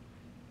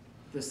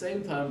 At the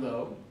same time,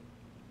 though,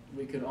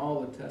 we can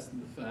all attest to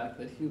the fact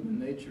that human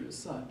nature is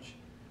such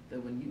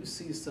that when you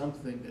see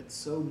something that's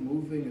so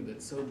moving and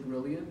that's so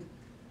brilliant,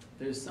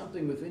 there's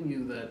something within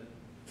you that,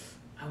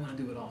 I want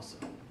to do it also.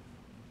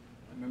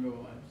 I remember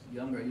when I was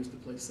younger, I used to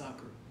play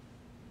soccer.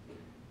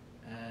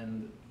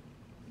 And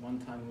one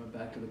time we went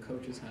back to the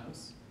coach's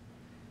house,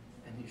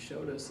 and he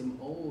showed us some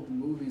old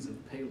movies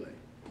of Pele.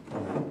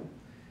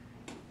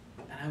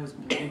 And I was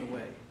blown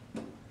away.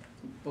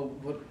 But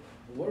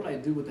what did I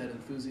do with that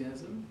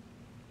enthusiasm?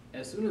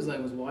 As soon as I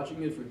was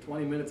watching it for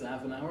 20 minutes,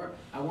 half an hour,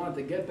 I wanted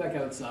to get back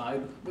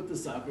outside with the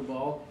soccer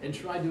ball and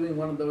try doing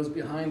one of those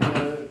behind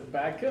the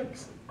back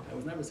kicks. I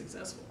was never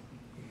successful.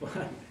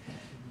 But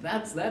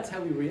that's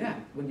how we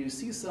react. When you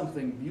see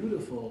something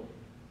beautiful,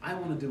 I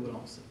want to do it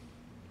also.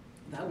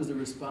 That was the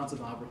response of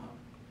Abraham.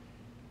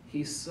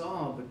 He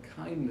saw the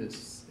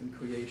kindness in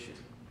creation.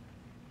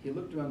 He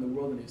looked around the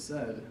world and he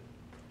said,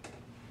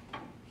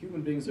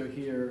 human beings are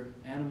here,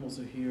 animals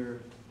are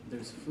here,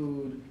 there's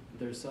food,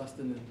 there's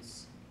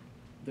sustenance,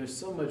 there's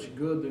so much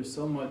good, there's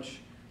so much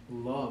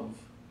love.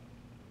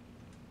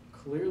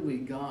 Clearly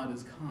God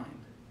is kind.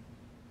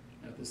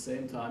 At the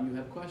same time, you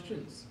have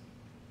questions.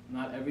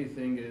 Not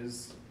everything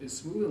is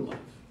smooth in life.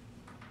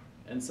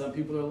 And some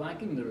people are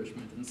lacking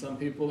nourishment, and some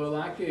people are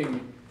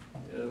lacking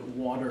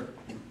water.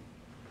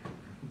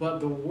 But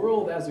the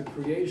world as a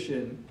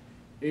creation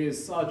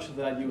is such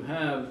that you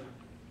have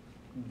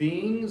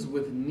beings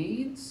with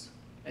needs,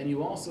 and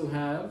you also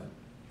have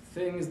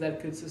things that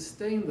could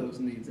sustain those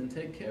needs and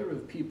take care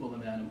of people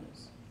and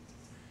animals.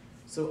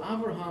 So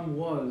Abraham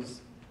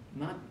was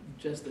not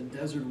just a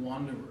desert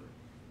wanderer,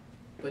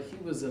 but he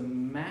was a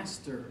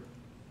master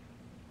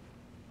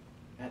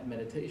at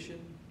meditation,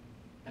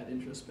 at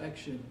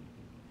introspection.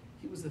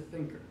 He was a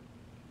thinker.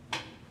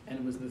 And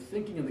it was the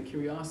thinking and the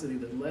curiosity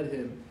that led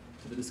him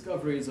to the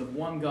discoveries of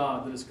one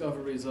God, the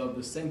discoveries of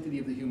the sanctity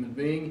of the human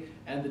being,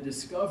 and the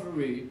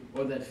discovery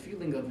or that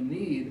feeling of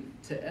need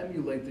to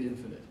emulate the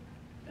infinite.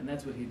 And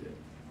that's what he did.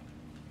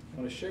 I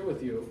want to share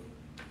with you.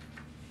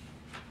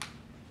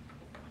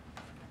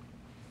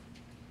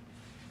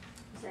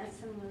 Is that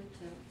similar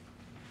to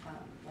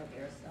like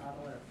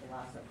Aristotle or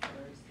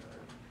philosophers?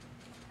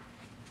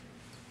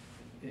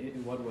 Or?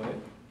 In what way?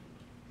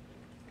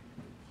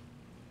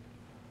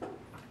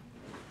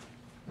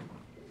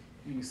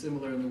 Being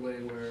similar in the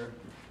way where?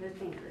 The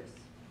thinkers,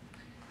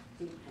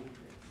 deep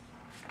thinkers.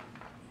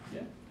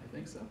 Yeah, I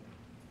think so.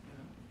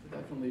 Yeah, to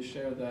definitely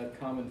share that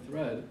common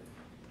thread.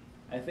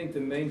 I think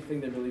the main thing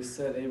that really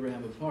set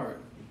Abraham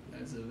apart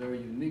as a very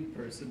unique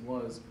person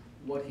was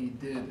what he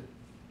did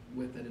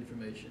with that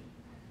information.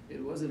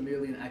 It wasn't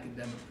merely an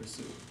academic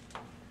pursuit.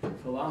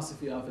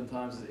 Philosophy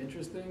oftentimes is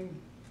interesting,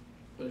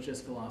 but it's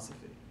just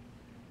philosophy.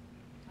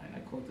 I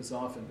quote this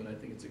often, but I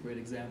think it's a great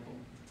example.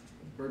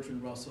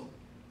 Bertrand Russell,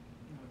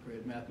 a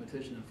great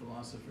mathematician and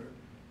philosopher.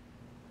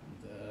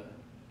 And,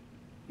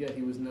 yet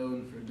he was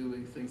known for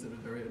doing things that are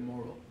very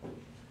immoral.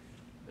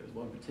 There was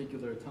one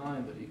particular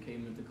time that he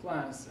came into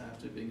class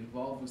after being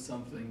involved with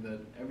something that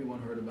everyone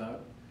heard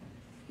about.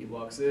 He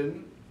walks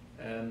in,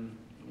 and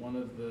one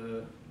of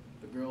the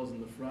girls in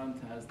the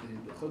front has the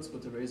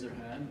chutzpah to raise her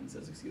hand and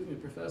says, "Excuse me,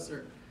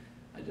 professor,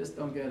 I just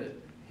don't get it.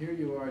 Here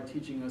you are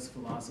teaching us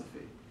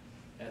philosophy,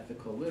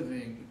 ethical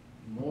living,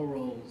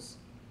 morals,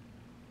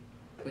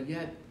 but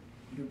yet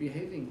you're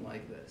behaving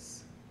like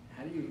this.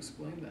 How do you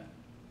explain that?"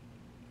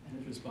 And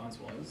his response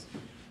was,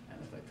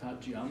 "And if I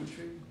taught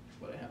geometry,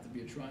 would I have to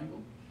be a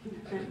triangle?"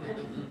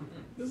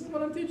 This is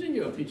what I'm teaching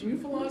you. I'm teaching you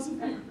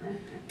philosophy.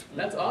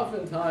 That's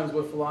oftentimes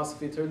what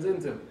philosophy turns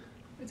into.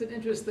 It's an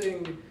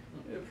interesting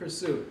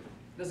pursuit.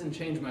 It doesn't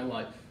change my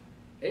life.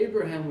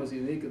 Abraham was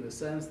unique in the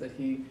sense that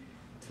he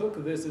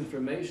took this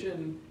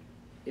information,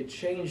 it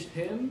changed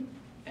him,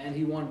 and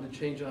he wanted to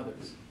change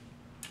others.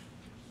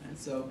 And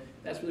so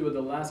that's really where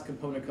the last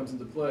component comes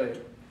into play,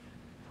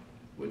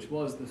 which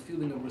was the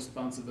feeling of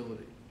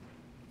responsibility.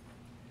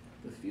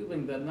 The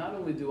feeling that not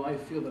only do I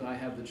feel that I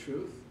have the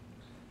truth,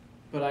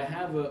 but I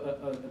have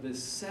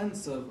this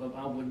sense of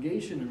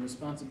obligation and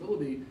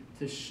responsibility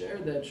to share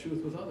that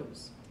truth with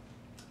others.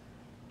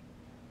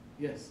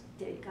 Yes?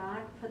 Did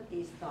God put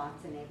these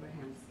thoughts in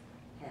Abraham's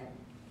head?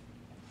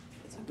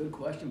 It's a good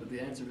question, but the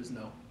answer is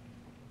no.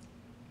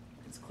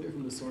 It's clear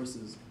from the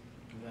sources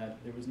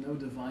that there was no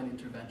divine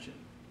intervention.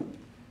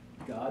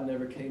 God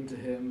never came to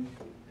him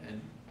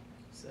and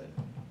said,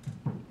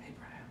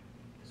 "Abraham,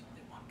 there's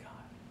only one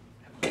God.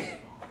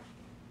 Everyone's wrong."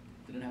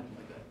 It didn't happen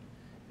like that.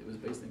 It was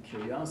based on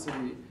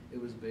curiosity.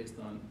 It was based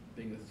on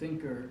being a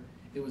thinker.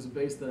 It was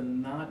based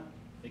on not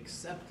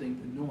accepting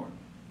the norm,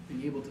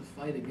 being able to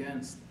fight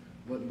against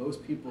what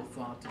most people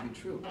thought to be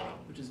true,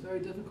 which is very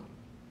difficult.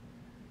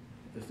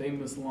 the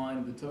famous line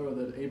of the Torah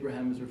that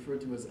Abraham is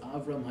referred to as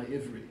Avram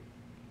HaIvri.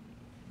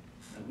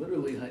 Now,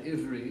 literally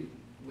HaIvri,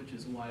 which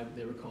is why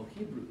they were called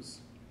Hebrews.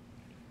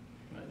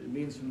 Right? It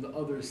means from the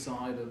other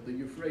side of the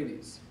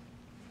Euphrates.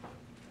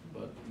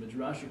 But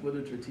Midrashic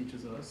literature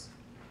teaches us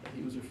that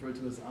he was referred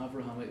to as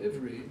Avraham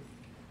HaIvri,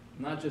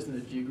 not just in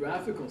a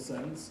geographical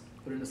sense,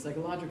 but in a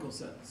psychological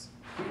sense.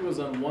 He was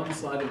on one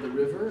side of the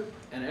river,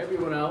 and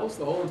everyone else,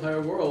 the whole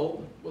entire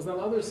world, was on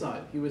the other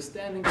side. He was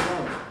standing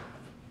alone.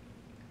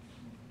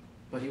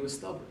 But he was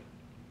stubborn.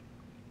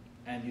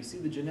 And you see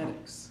the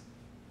genetics.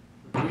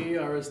 We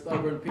are a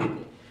stubborn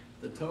people.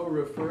 The Torah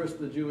refers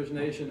to the Jewish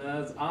nation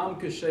as Am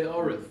Kashei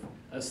Orith,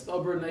 a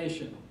stubborn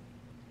nation.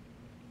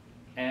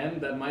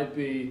 And that might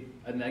be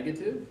a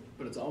negative,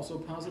 but it's also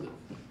positive.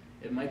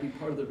 It might be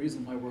part of the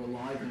reason why we're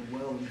alive and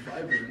well and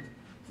vibrant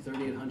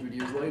 3,800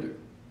 years later.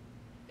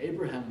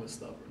 Abraham was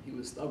stubborn. He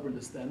was stubborn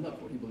to stand up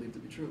for what he believed to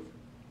be true.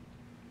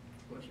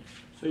 Question?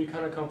 So you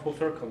kind of come full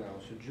circle now.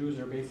 So Jews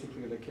are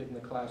basically the kid in the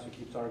class who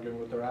keeps arguing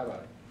with the rabbi.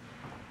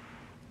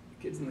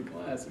 The kids in the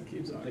class who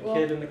keeps arguing. The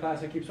kid in the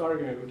class who keeps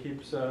arguing, who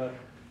keeps, the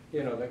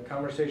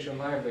conversation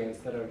lively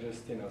instead of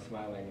just,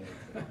 smiling.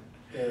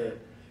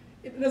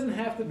 It doesn't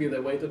have to be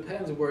that way. It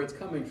depends where it's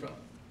coming from.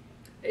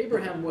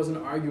 Abraham wasn't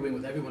arguing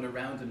with everyone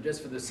around him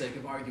just for the sake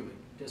of arguing,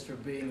 just for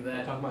being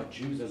that. I'm talking about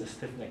Jews as a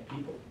stiff-necked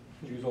people.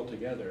 Jews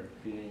altogether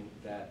being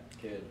that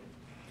kid.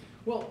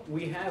 Well,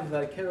 we have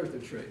that character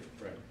trait.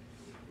 Right.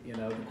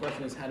 The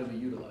question is, how do we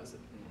utilize it?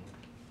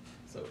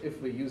 So if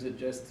we use it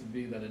just to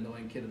be that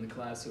annoying kid in the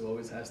class who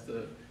always has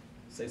to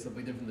say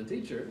something different than the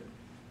teacher,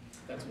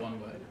 that's one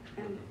way.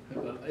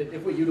 But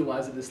if we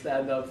utilize it to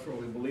stand up for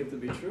what we believe to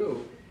be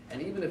true,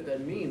 and even if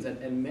that means,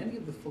 and many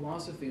of the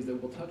philosophies that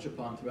we'll touch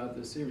upon throughout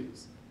this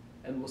series,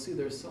 and we'll see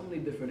there's so many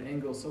different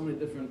angles, so many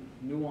different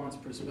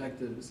nuanced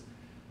perspectives,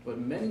 but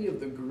many of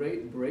the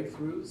great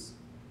breakthroughs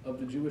of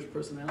the Jewish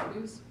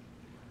personalities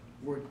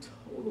were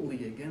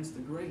totally against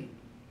the grain.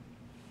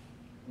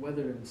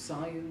 Whether in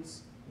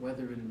science,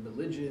 whether in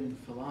religion,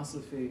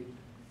 philosophy,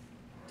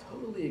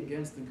 totally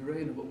against the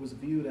grain of what was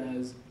viewed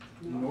as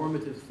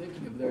normative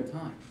thinking of their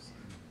times.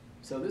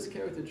 So this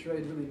character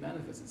trait really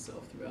manifests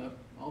itself throughout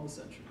all the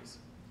centuries.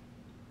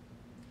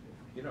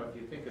 If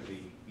you think of the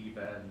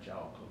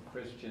evangelical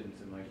Christians,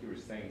 and like you were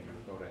saying,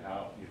 you go to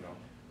hell,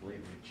 believe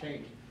in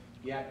change,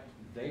 yet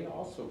they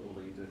also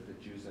believe that the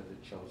Jews are the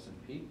chosen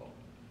people.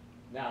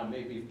 Now,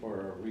 maybe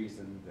for a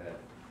reason that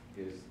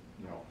is,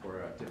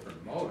 for a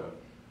different motive,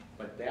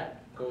 but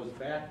that goes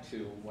back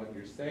to what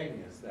you're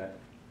saying is that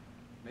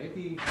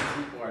maybe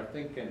people are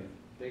thinking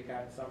they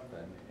got something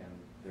and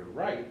they're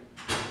right,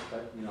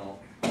 but,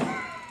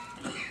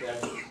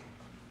 that's...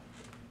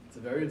 It's a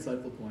very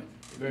insightful point.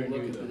 If you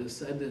look at the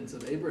descendants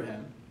of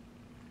Abraham,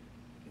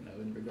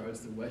 in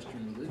regards to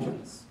Western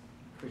religions,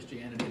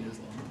 Christianity and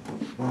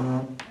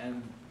Islam,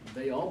 and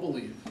they all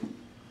believe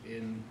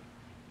in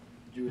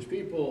Jewish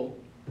people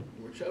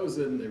who were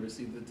chosen, they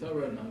received the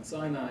Torah on Mount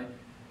Sinai,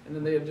 and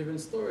then they have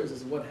different stories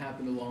as to what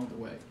happened along the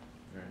way.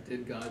 Right.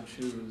 Did God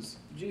choose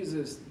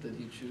Jesus? Did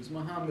he choose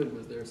Muhammad?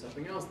 Was there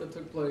something else that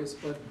took place?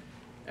 But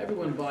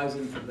everyone buys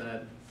into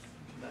that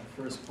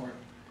first part.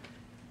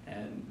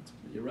 And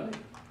you're right.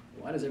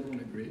 Why does everyone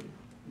agree?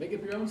 Make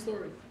up your own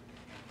story.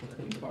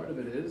 I think part of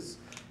it is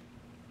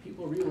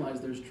people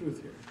realize there's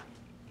truth here.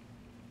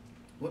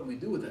 What we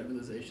do with that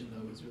realization,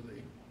 though, is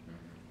really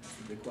that's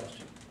the big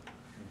question.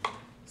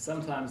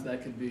 Sometimes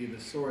that could be the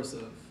source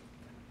of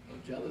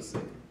jealousy,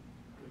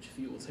 which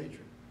fuels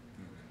hatred.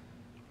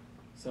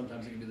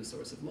 Sometimes it can be the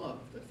source of love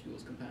that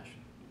fuels compassion.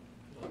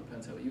 It all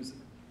depends how we use it.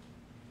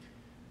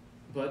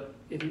 But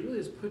if you really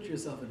just put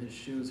yourself in his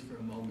shoes for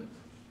a moment,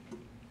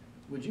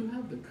 would you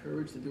have the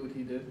courage to do what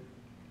he did?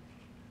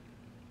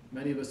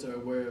 Many of us are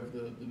aware of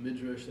the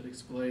midrash that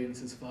explains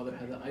his father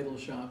had an idol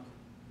shop,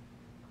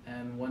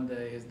 and one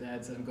day his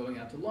dad said, I'm going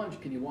out to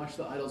lunch, can you watch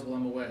the idols while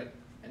I'm away?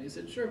 And he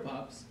said, sure,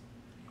 Pops.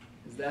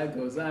 His dad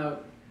goes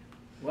out,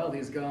 well,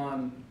 he's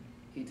gone,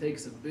 he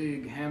takes a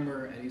big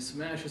hammer and he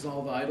smashes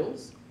all the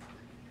idols,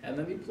 and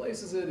then he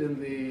places it in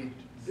the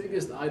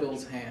biggest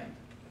idol's hand.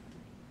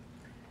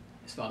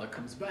 His father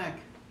comes back,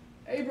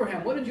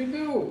 Abraham, what did you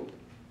do?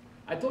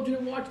 I told you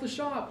to watch the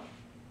shop.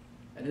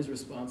 And his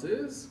response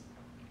is,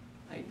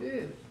 I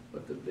did,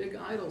 but the big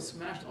idol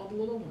smashed all the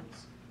little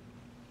ones.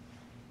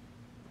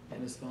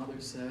 And his father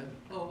said,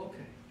 oh,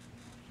 okay.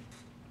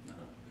 No.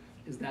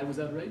 His dad was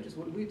outrageous.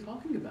 What are we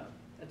talking about?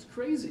 That's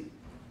crazy.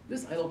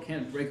 This idol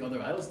can't break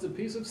other idols. It's a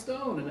piece of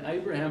stone. And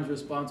Abraham's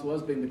response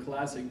was, being the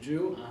classic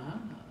Jew,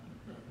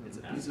 it's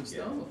a piece of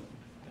stone.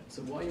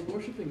 So why are you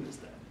worshiping this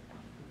then?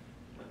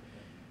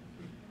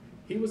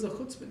 He was a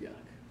chutzpah.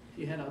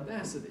 He had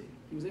audacity.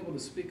 He was able to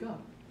speak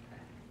up.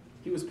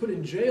 He was put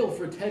in jail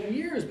for 10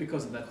 years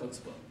because of that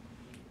chutzpah.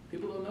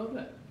 People don't know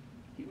that.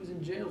 He was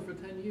in jail for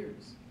 10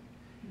 years.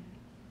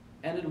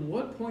 And at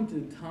what point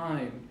in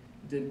time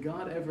did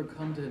God ever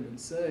come to him and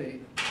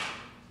say,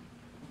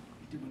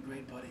 you're doing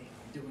great, buddy.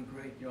 You're doing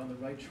great. You're on the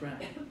right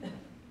track.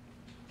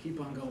 Keep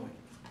on going.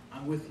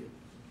 I'm with you.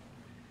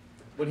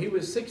 When he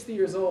was 60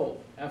 years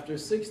old, after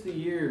 60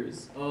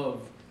 years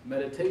of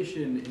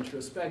meditation,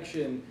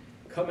 introspection,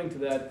 coming to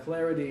that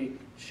clarity,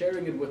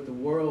 sharing it with the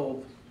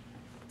world,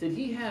 did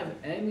he have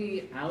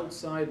any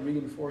outside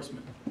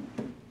reinforcement?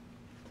 No.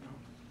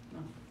 No.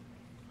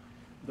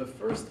 The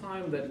first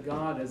time that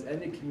God has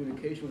any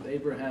communication with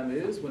Abraham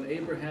is when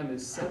Abraham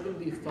is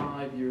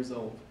 75 years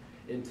old.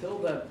 Until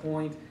that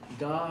point,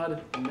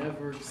 God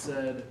never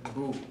said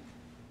boo.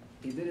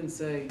 He didn't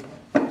say,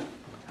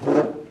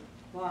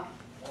 Why?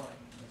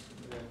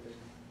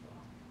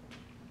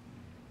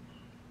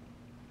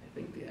 I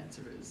think the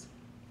answer is,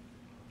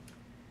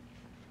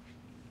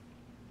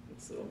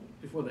 so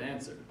before the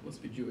answer, let's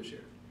be Jewish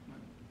here.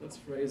 Let's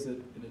phrase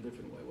it in a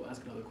different way. We'll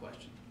ask another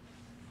question.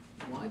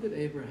 Why did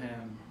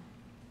Abraham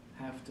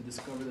have to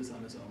discover this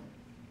on his own?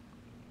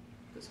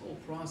 This whole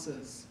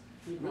process,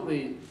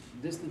 really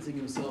distancing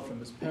himself from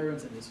his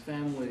parents and his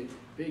family,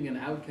 being an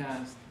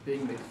outcast,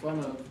 being made fun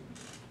of.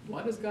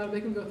 Why does God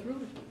make him go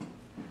through it?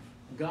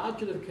 God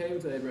should have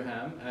came to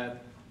Abraham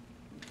at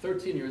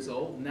 13 years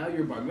old. Now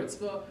you're bar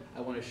mitzvah.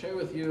 I want to share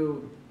with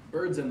you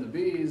birds and the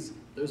bees.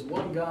 There's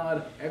one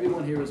God.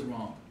 Everyone here is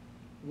wrong.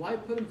 Why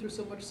put him through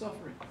so much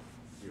suffering?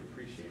 You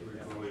appreciate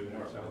that more when you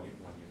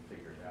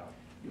figure it out.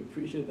 You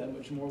appreciate it that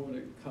much more when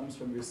it comes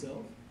from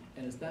yourself,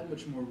 and it's that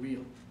much more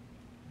real.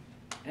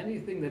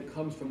 Anything that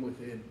comes from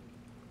within,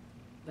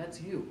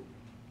 that's you.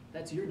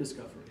 That's your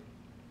discovery.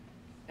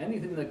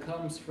 Anything that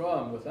comes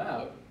from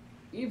without,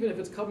 even if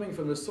it's coming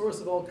from the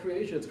source of all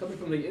creation, it's coming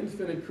from the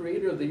infinite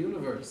creator of the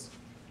universe,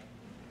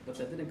 but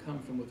that didn't come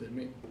from within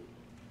me.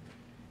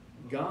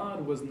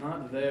 God was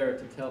not there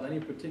to tell any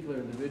particular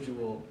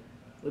individual,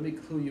 let me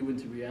clue you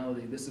into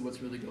reality, this is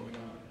what's really going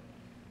on.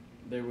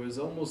 There was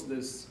almost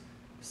this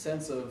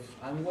sense of,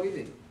 I'm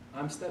waiting,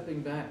 I'm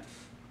stepping back.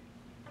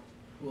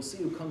 We'll see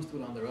who comes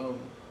to it on their own.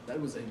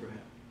 That was Abraham.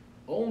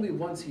 Only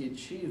once he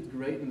achieved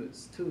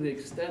greatness, to the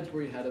extent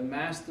where he had a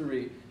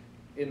mastery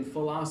in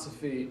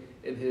philosophy,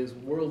 in his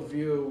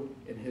worldview,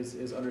 in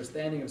his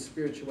understanding of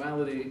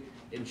spirituality,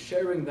 in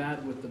sharing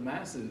that with the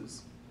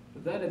masses,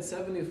 but then at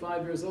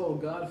 75 years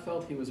old, God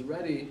felt he was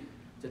ready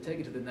to take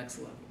it to the next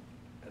level.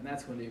 And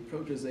that's when he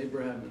approaches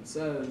Abraham and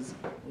says,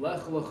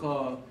 Lech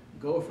lecha,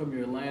 go from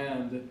your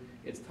land,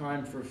 it's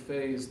time for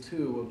phase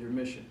 2 of your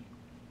mission.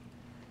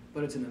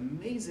 But it's an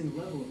amazing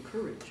level of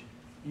courage.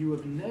 You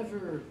have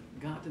never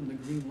gotten the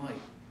green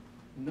light.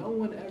 No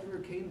one ever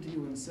came to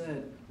you and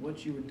said,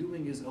 what you were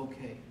doing is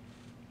okay.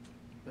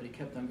 But he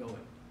kept on going.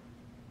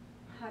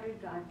 How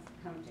did God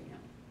come to him?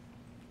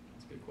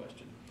 That's a good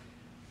question.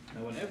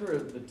 Now, whenever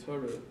the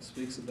Torah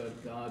speaks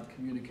about God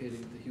communicating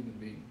with the human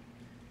being,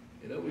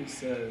 it always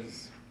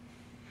says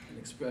an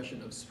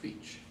expression of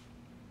speech.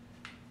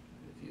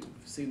 If you've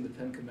seen the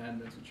Ten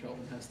Commandments with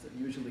Charlton Heston,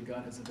 usually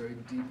God has a very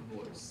deep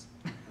voice.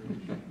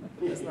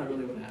 But that's not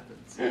really what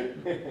happens.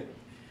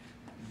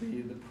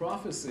 The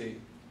prophecy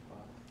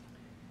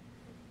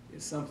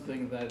is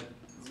something that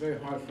is very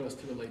hard for us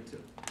to relate to,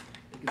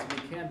 because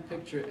we can't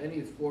picture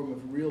any form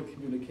of real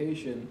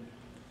communication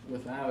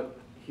without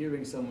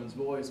hearing someone's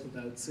voice,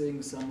 without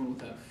seeing someone,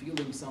 without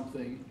feeling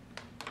something.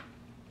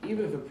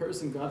 Even if a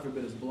person, God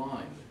forbid, is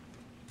blind,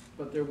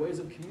 but there are ways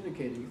of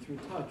communicating through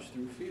touch,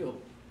 through feel.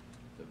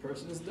 If the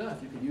person is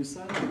deaf, you can use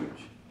sign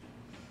language.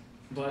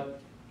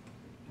 But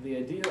the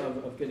idea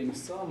of getting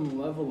some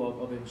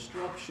level of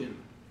instruction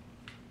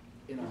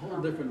in a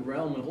whole different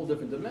realm, in a whole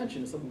different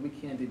dimension, is something we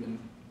can't even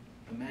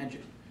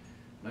imagine.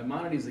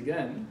 Maimonides,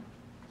 again,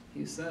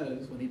 he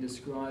says, when he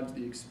describes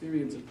the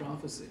experience of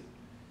prophecy,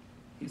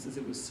 he says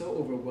it was so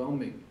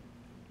overwhelming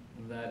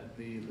that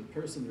the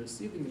person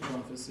receiving the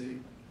prophecy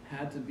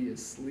had to be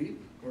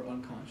asleep or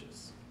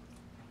unconscious.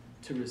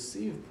 To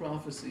receive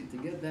prophecy, to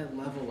get that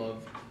level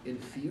of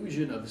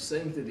infusion of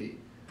sanctity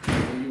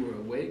where you were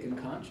awake and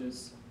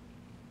conscious,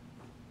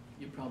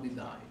 you probably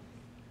died.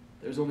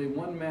 There's only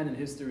one man in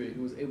history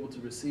who was able to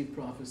receive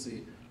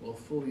prophecy while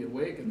fully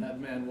awake, and that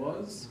man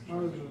was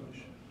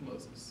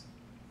Moses.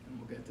 And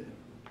we'll get to him.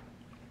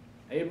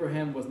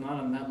 Abraham was not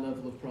on that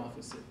level of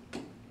prophecy.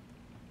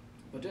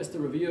 But just to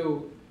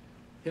review,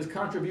 his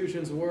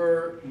contributions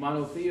were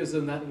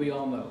monotheism, that we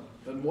all know.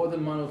 But more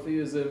than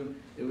monotheism,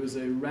 it was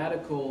a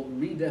radical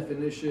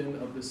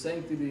redefinition of the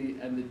sanctity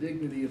and the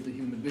dignity of the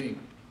human being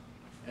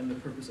and the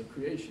purpose of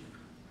creation.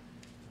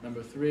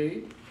 Number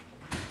 3,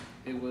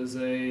 it was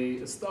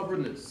a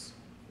stubbornness,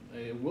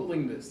 a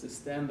willingness to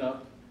stand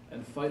up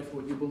and fight for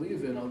what you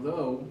believe in,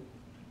 although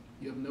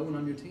you have no one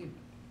on your team.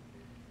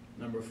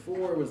 Number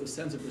 4 was a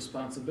sense of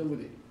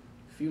responsibility,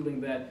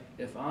 feeling that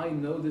if I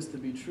know this to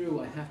be true,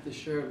 I have to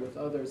share it with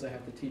others, I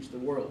have to teach the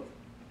world.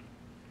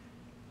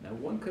 Now,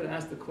 one could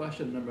ask the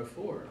question, number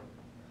 4,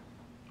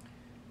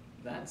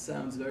 that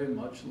sounds very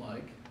much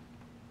like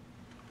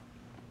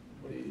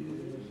the,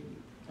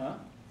 huh?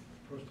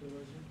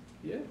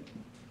 Yeah.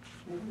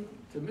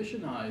 To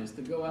missionize,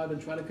 to go out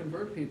and try to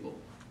convert people.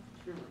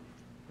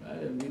 Right?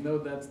 And we know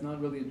that's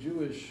not really a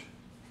Jewish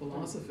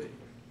philosophy.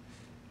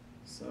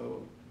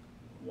 So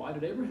why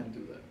did Abraham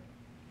do that?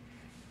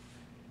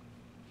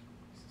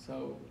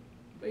 So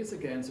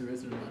basic answer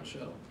is, in a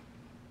nutshell,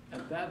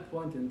 At that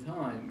point in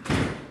time,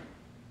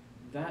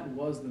 that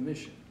was the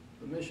mission.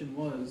 The mission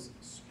was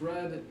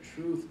spread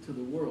truth to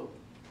the world.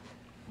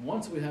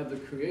 Once we have the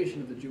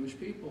creation of the Jewish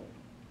people,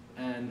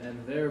 and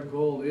their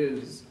goal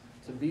is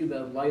to be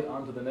that light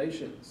unto the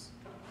nations,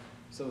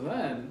 so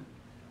then,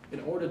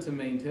 in order to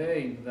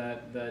maintain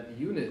that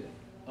unit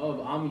of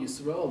Am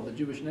Yisrael, the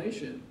Jewish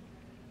nation,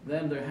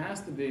 then there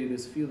has to be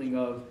this feeling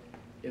of,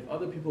 if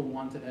other people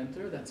want to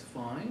enter, that's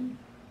fine,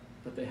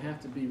 but they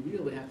have to be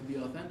real, they have to be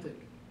authentic.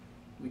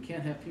 We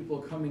can't have people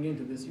coming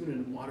into this unit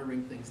and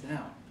watering things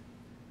down.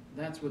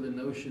 That's where the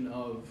notion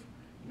of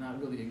not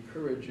really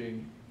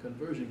encouraging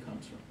conversion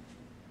comes from.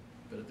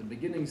 But at the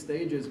beginning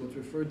stages, what's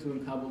referred to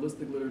in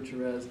Kabbalistic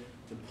literature as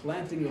the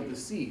planting of the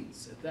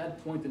seeds, at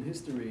that point in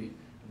history,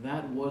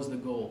 that was the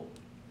goal.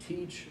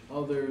 Teach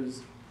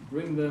others,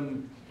 bring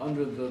them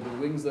under the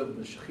wings of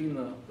the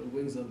Shekhinah, the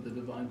wings of the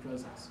divine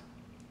presence.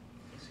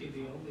 Is he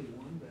the only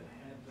one that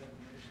had that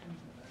mission?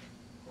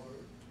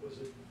 Or was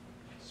it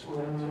spread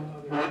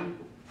to other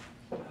people?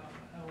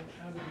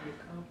 How did he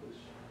accomplish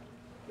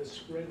the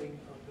spreading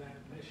of that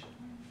mission?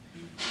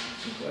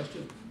 Good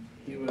question.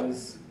 He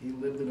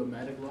lived a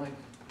nomadic life.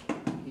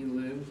 He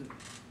lived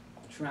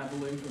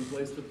traveling from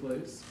place to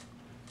place,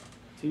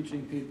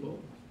 teaching people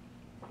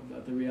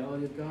about the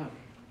reality of God.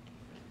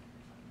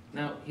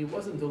 Now, he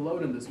wasn't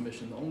alone in this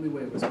mission. The only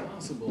way it was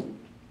possible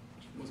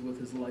was with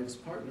his life's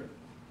partner,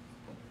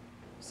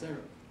 Sarah.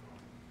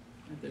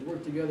 And they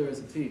worked together as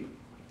a team.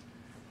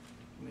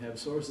 We have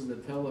sources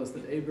that tell us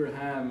that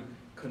Abraham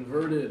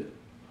converted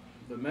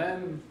the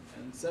men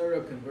and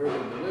Sarah converted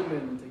the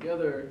women, and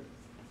together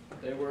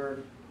they were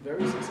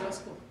very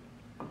successful.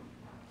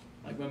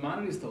 Like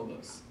Maimonides told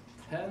us,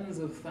 tens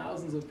of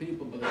thousands of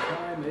people, by the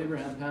time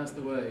Abraham passed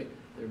away,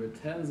 there were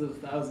tens of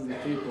thousands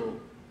of people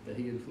that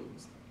he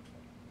influenced.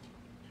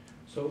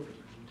 So,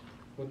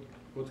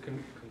 what's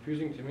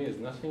confusing to me is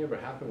nothing ever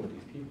happened with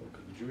these people,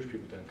 because the Jewish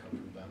people didn't come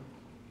from them.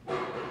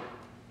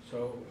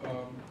 So,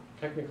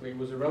 technically it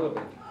was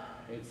irrelevant.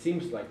 It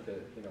seems like when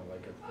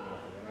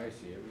I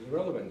see it, it was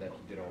irrelevant that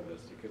he did all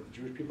this, because the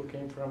Jewish people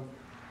came from,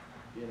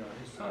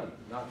 his son,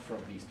 not from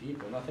these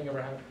people. Nothing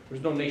ever happened.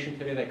 There's no nation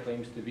today that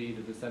claims to be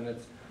the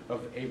descendants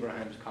of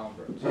Abraham's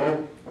converts.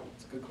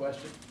 It's a good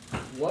question.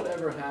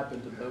 Whatever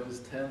happened to those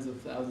tens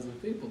of thousands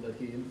of people that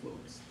he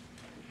influenced?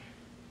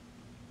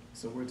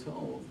 So we're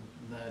told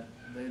that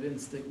they didn't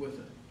stick with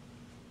it.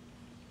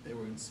 They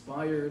were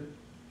inspired,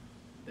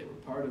 they were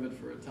part of it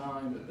for a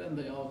time, but then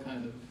they all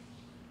kind of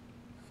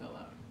fell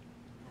out.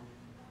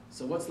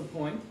 So what's the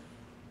point?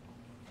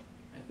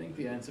 I think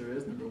the answer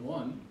is, number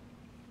one,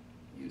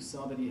 you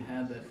saw that he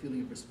had that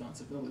feeling of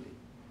responsibility.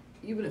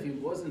 Even if he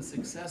wasn't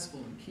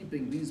successful in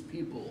keeping these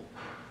people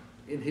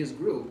in his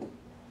group,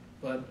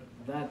 but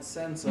that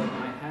sense of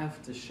I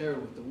have to share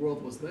with the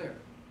world was there.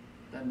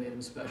 That made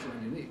him special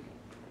and unique.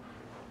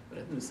 But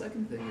I think the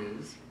second thing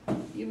is,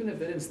 even if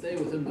they didn't stay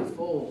within the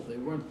fold, they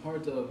weren't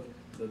part of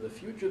the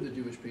future of the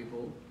Jewish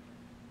people,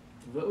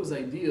 those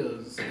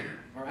ideas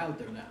are out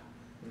there now.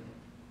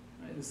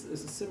 Right? It's a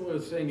similar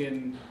thing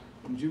in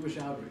Jewish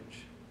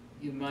outreach.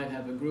 You might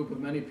have a group of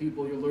many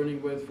people you're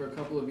learning with for a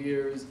couple of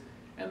years,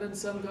 and then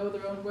some go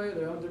their own way,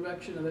 their own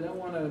direction, and they don't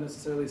want to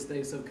necessarily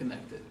stay so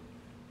connected.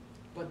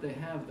 But they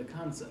have the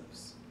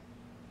concepts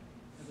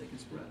that they can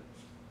spread.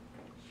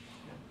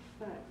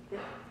 But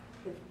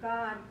if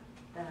God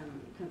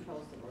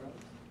controls the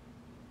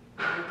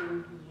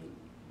world,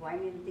 why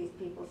didn't these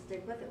people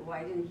stick with it?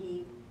 Why didn't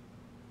he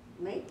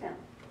make them?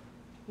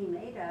 He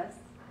made us.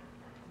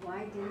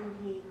 Why didn't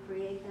he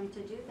create them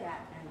to do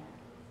that? And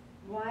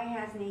why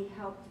hasn't he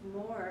helped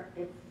more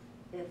if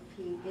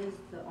he is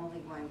the only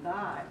one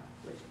God,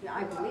 which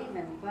I believe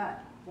in,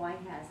 but why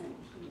hasn't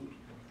he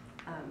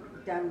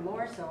done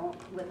more so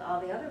with all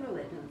the other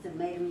religions and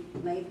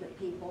made the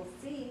people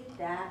see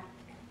that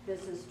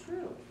this is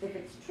true, if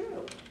it's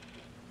true?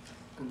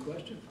 Good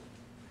question.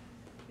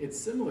 It's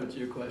similar to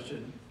your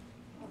question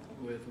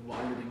with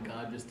why didn't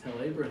God just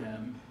tell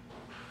Abraham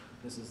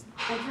this is...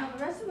 And tell the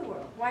rest of the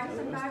world. Why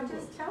doesn't God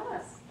just tell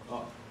us?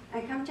 Oh,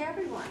 And come to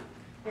everyone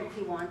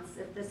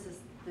if this is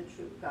the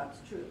truth, God's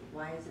truth.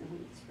 Why isn't he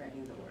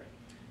spreading the word?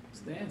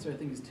 so the answer I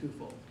think is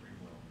twofold,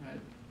 right?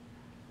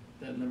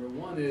 That number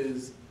one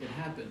is it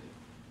happened.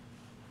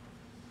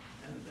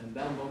 And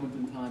that moment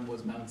in time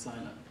was Mount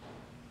Sinai.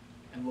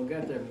 And we'll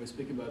get there when we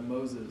speak about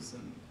Moses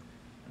and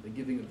the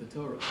giving of the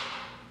Torah.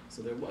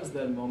 So there was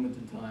that moment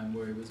in time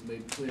where it was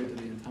made clear to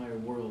the entire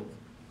world,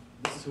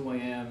 this is who I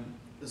am,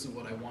 this is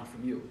what I want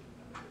from you.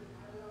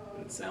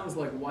 But it sounds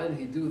like, why did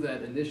he do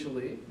that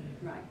initially?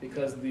 Right.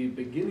 Because the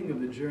beginning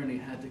of the journey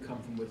had to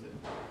come from within.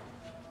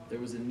 There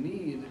was a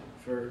need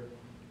for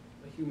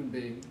a human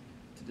being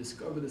to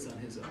discover this on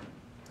his own.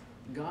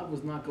 God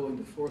was not going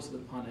to force it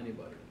upon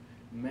anybody.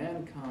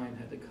 Mankind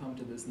had to come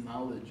to this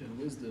knowledge and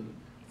wisdom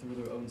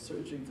through their own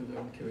searching, through their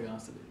own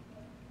curiosity.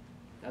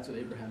 That's what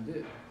Abraham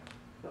did.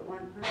 But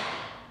one person,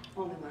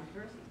 only one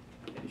person.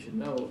 And you should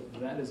know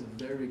that is a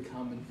very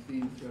common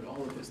theme throughout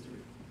all of history.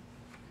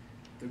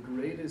 The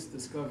greatest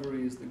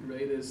discoveries, the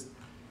greatest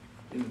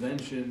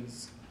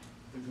inventions,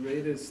 the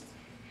greatest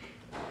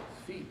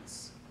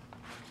feats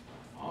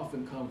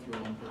often come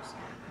through one person.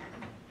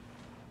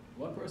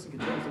 One person can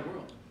change the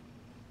world.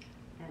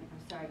 And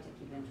I'm sorry to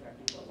keep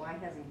interrupting, but why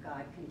hasn't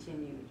God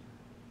continued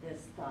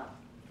this thought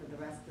for the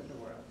rest of the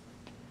world?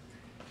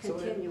 So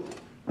Continuing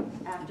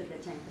after the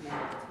Ten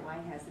Commandments, why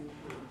hasn't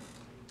he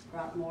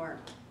brought more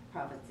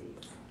prophecies?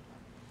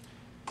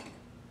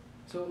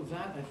 So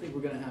that I think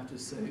we're going to have to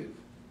save.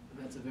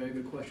 That's a very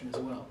good question as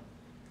well.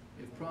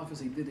 If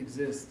prophecy did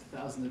exist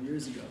thousands of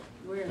years ago,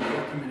 Where there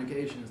were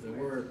communications, there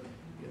were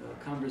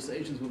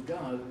conversations with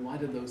God, why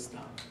did those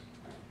stop?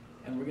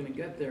 And we're going to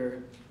get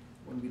there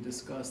when we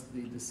discuss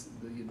the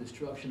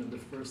destruction of the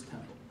first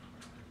temple,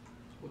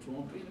 which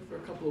won't be for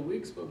a couple of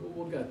weeks, but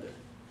we'll get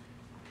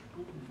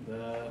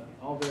there.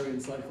 All very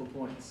insightful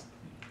points.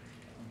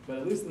 But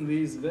at least in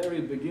these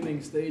very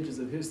beginning stages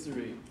of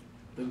history,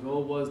 the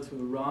goal was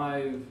to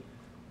arrive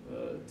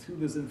to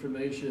this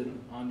information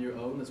on your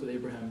own. That's what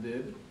Abraham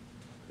did.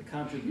 The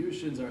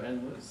contributions are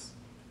endless.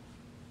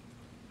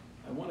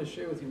 I want to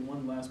share with you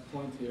one last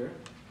point here.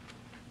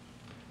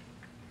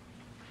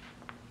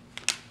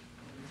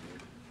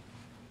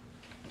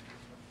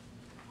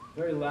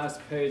 Very last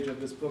page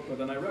of this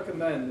booklet, and I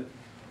recommend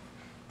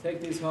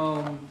take these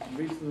home,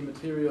 read through the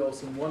material,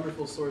 some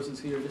wonderful sources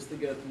here just to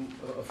get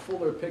a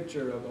fuller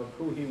picture of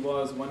who he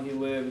was, when he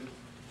lived,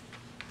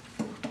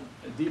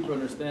 a deeper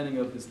understanding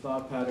of his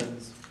thought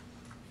patterns.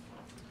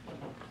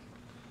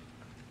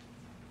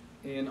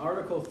 In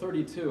Article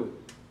 32,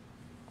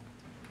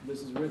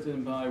 this is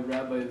written by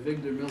Rabbi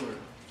Victor Miller,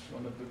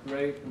 one of the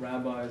great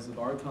rabbis of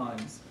our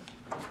times.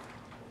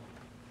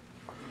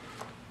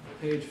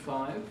 Page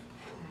 5,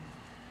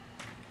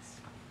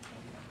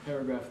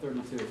 paragraph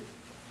 32.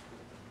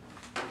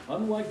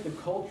 Unlike the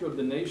culture of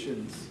the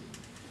nations,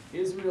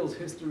 Israel's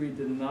history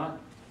did not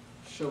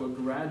show a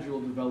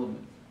gradual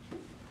development.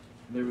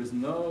 There is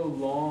no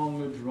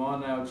long,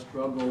 drawn-out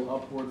struggle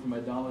upward from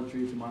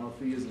idolatry to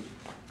monotheism.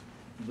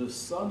 The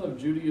sun of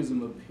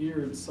Judaism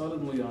appeared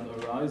suddenly on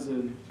the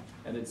horizon,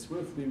 and it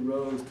swiftly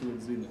rose to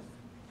its zenith.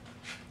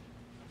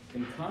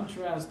 In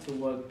contrast to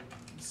what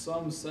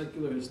some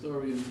secular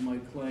historians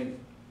might claim,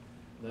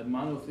 that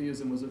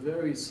monotheism was a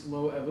very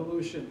slow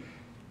evolution,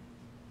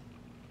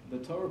 the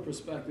Torah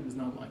perspective is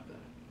not like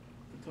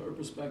that. The Torah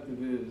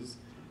perspective is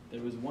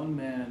there was one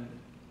man,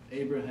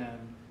 Abraham,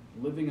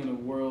 living in a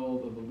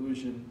world of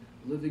illusion,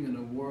 living in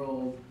a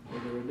world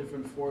where there were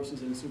different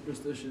forces and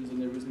superstitions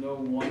and there was no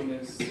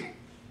oneness,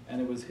 and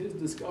it was his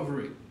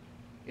discovery.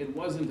 It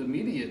wasn't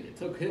immediate. It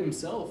took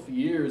himself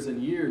years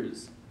and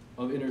years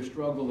of inner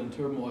struggle and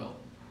turmoil.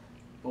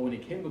 But when he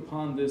came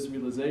upon this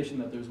realization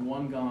that there's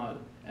one God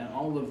and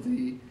all of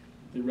the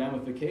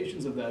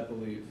ramifications of that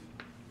belief,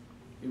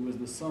 it was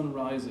the sun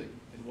rising.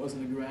 It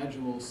wasn't a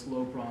gradual,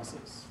 slow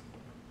process.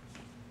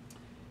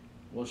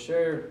 We'll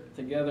share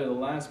together the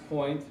last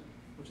point,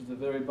 which is the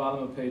very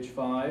bottom of page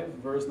 5,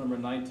 verse number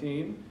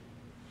 19.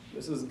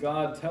 This is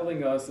God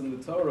telling us in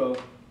the Torah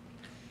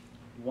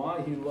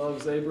why he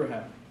loves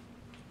Abraham.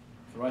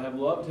 For I have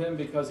loved him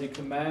because he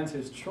commands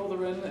his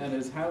children and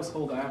his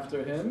household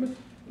after him,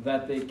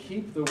 that they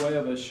keep the way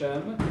of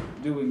Hashem,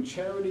 doing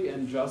charity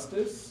and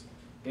justice,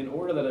 in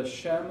order that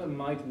Hashem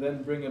might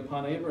then bring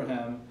upon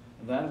Abraham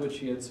that which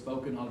he had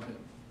spoken of him.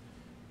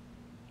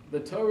 The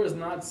Torah is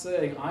not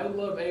saying, I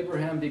love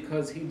Abraham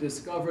because he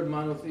discovered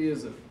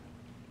monotheism.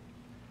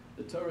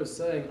 The Torah is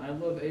saying, I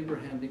love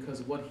Abraham because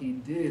of what he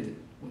did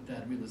with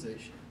that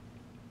realization.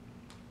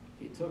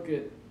 He took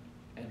it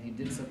and he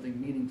did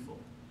something meaningful.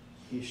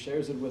 He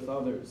shares it with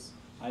others.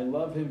 I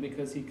love him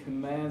because he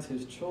commands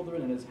his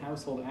children and his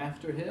household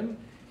after him.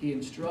 He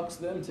instructs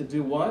them to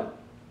do what?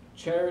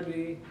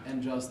 Charity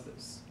and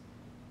justice.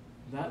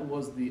 That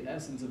was the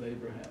essence of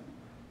Abraham.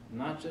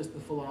 Not just the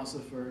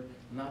philosopher,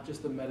 not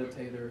just the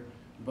meditator,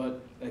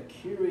 but a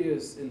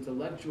curious,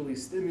 intellectually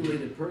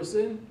stimulated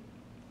person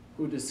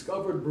who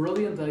discovered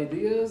brilliant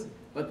ideas,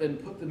 but then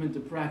put them into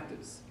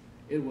practice.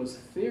 It was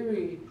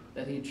theory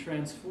that he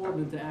transformed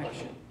into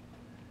action.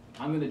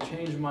 I'm going to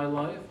change my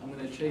life, I'm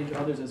going to change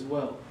others as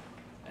well.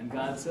 And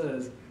God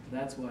says,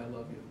 that's why I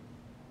love you.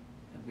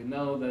 And we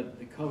know that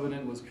the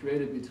covenant was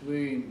created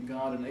between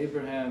God and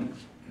Abraham.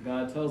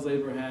 God tells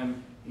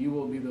Abraham, you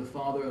will be the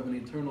father of an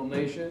eternal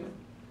nation.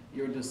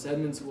 Your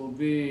descendants will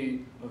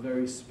be a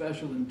very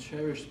special and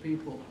cherished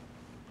people.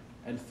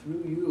 And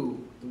through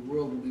you, the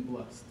world will be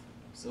blessed.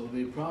 So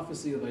the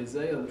prophecy of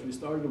Isaiah, which we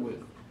started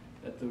with,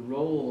 that the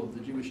role of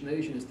the Jewish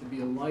nation is to be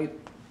a light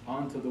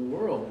onto the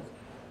world,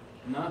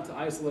 not to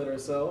isolate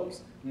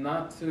ourselves,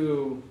 not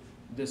to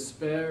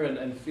despair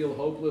and feel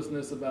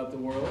hopelessness about the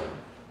world,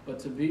 but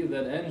to be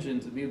that engine,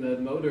 to be that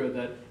motor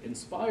that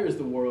inspires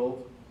the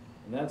world.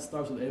 And that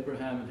starts with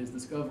Abraham and his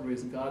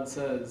discoveries. And God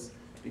says,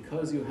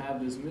 because you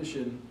have this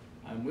mission,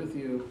 I'm with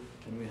you,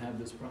 and we have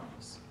this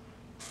promise.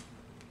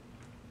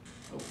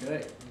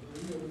 Okay.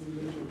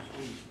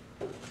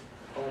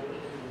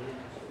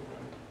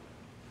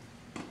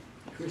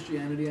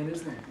 Christianity and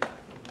Islam.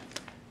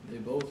 They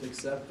both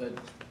accept that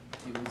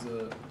he was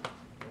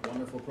a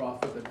wonderful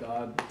prophet that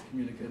God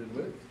communicated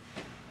with,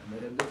 and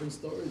might have different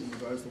stories in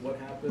regards to what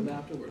happened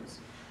afterwards.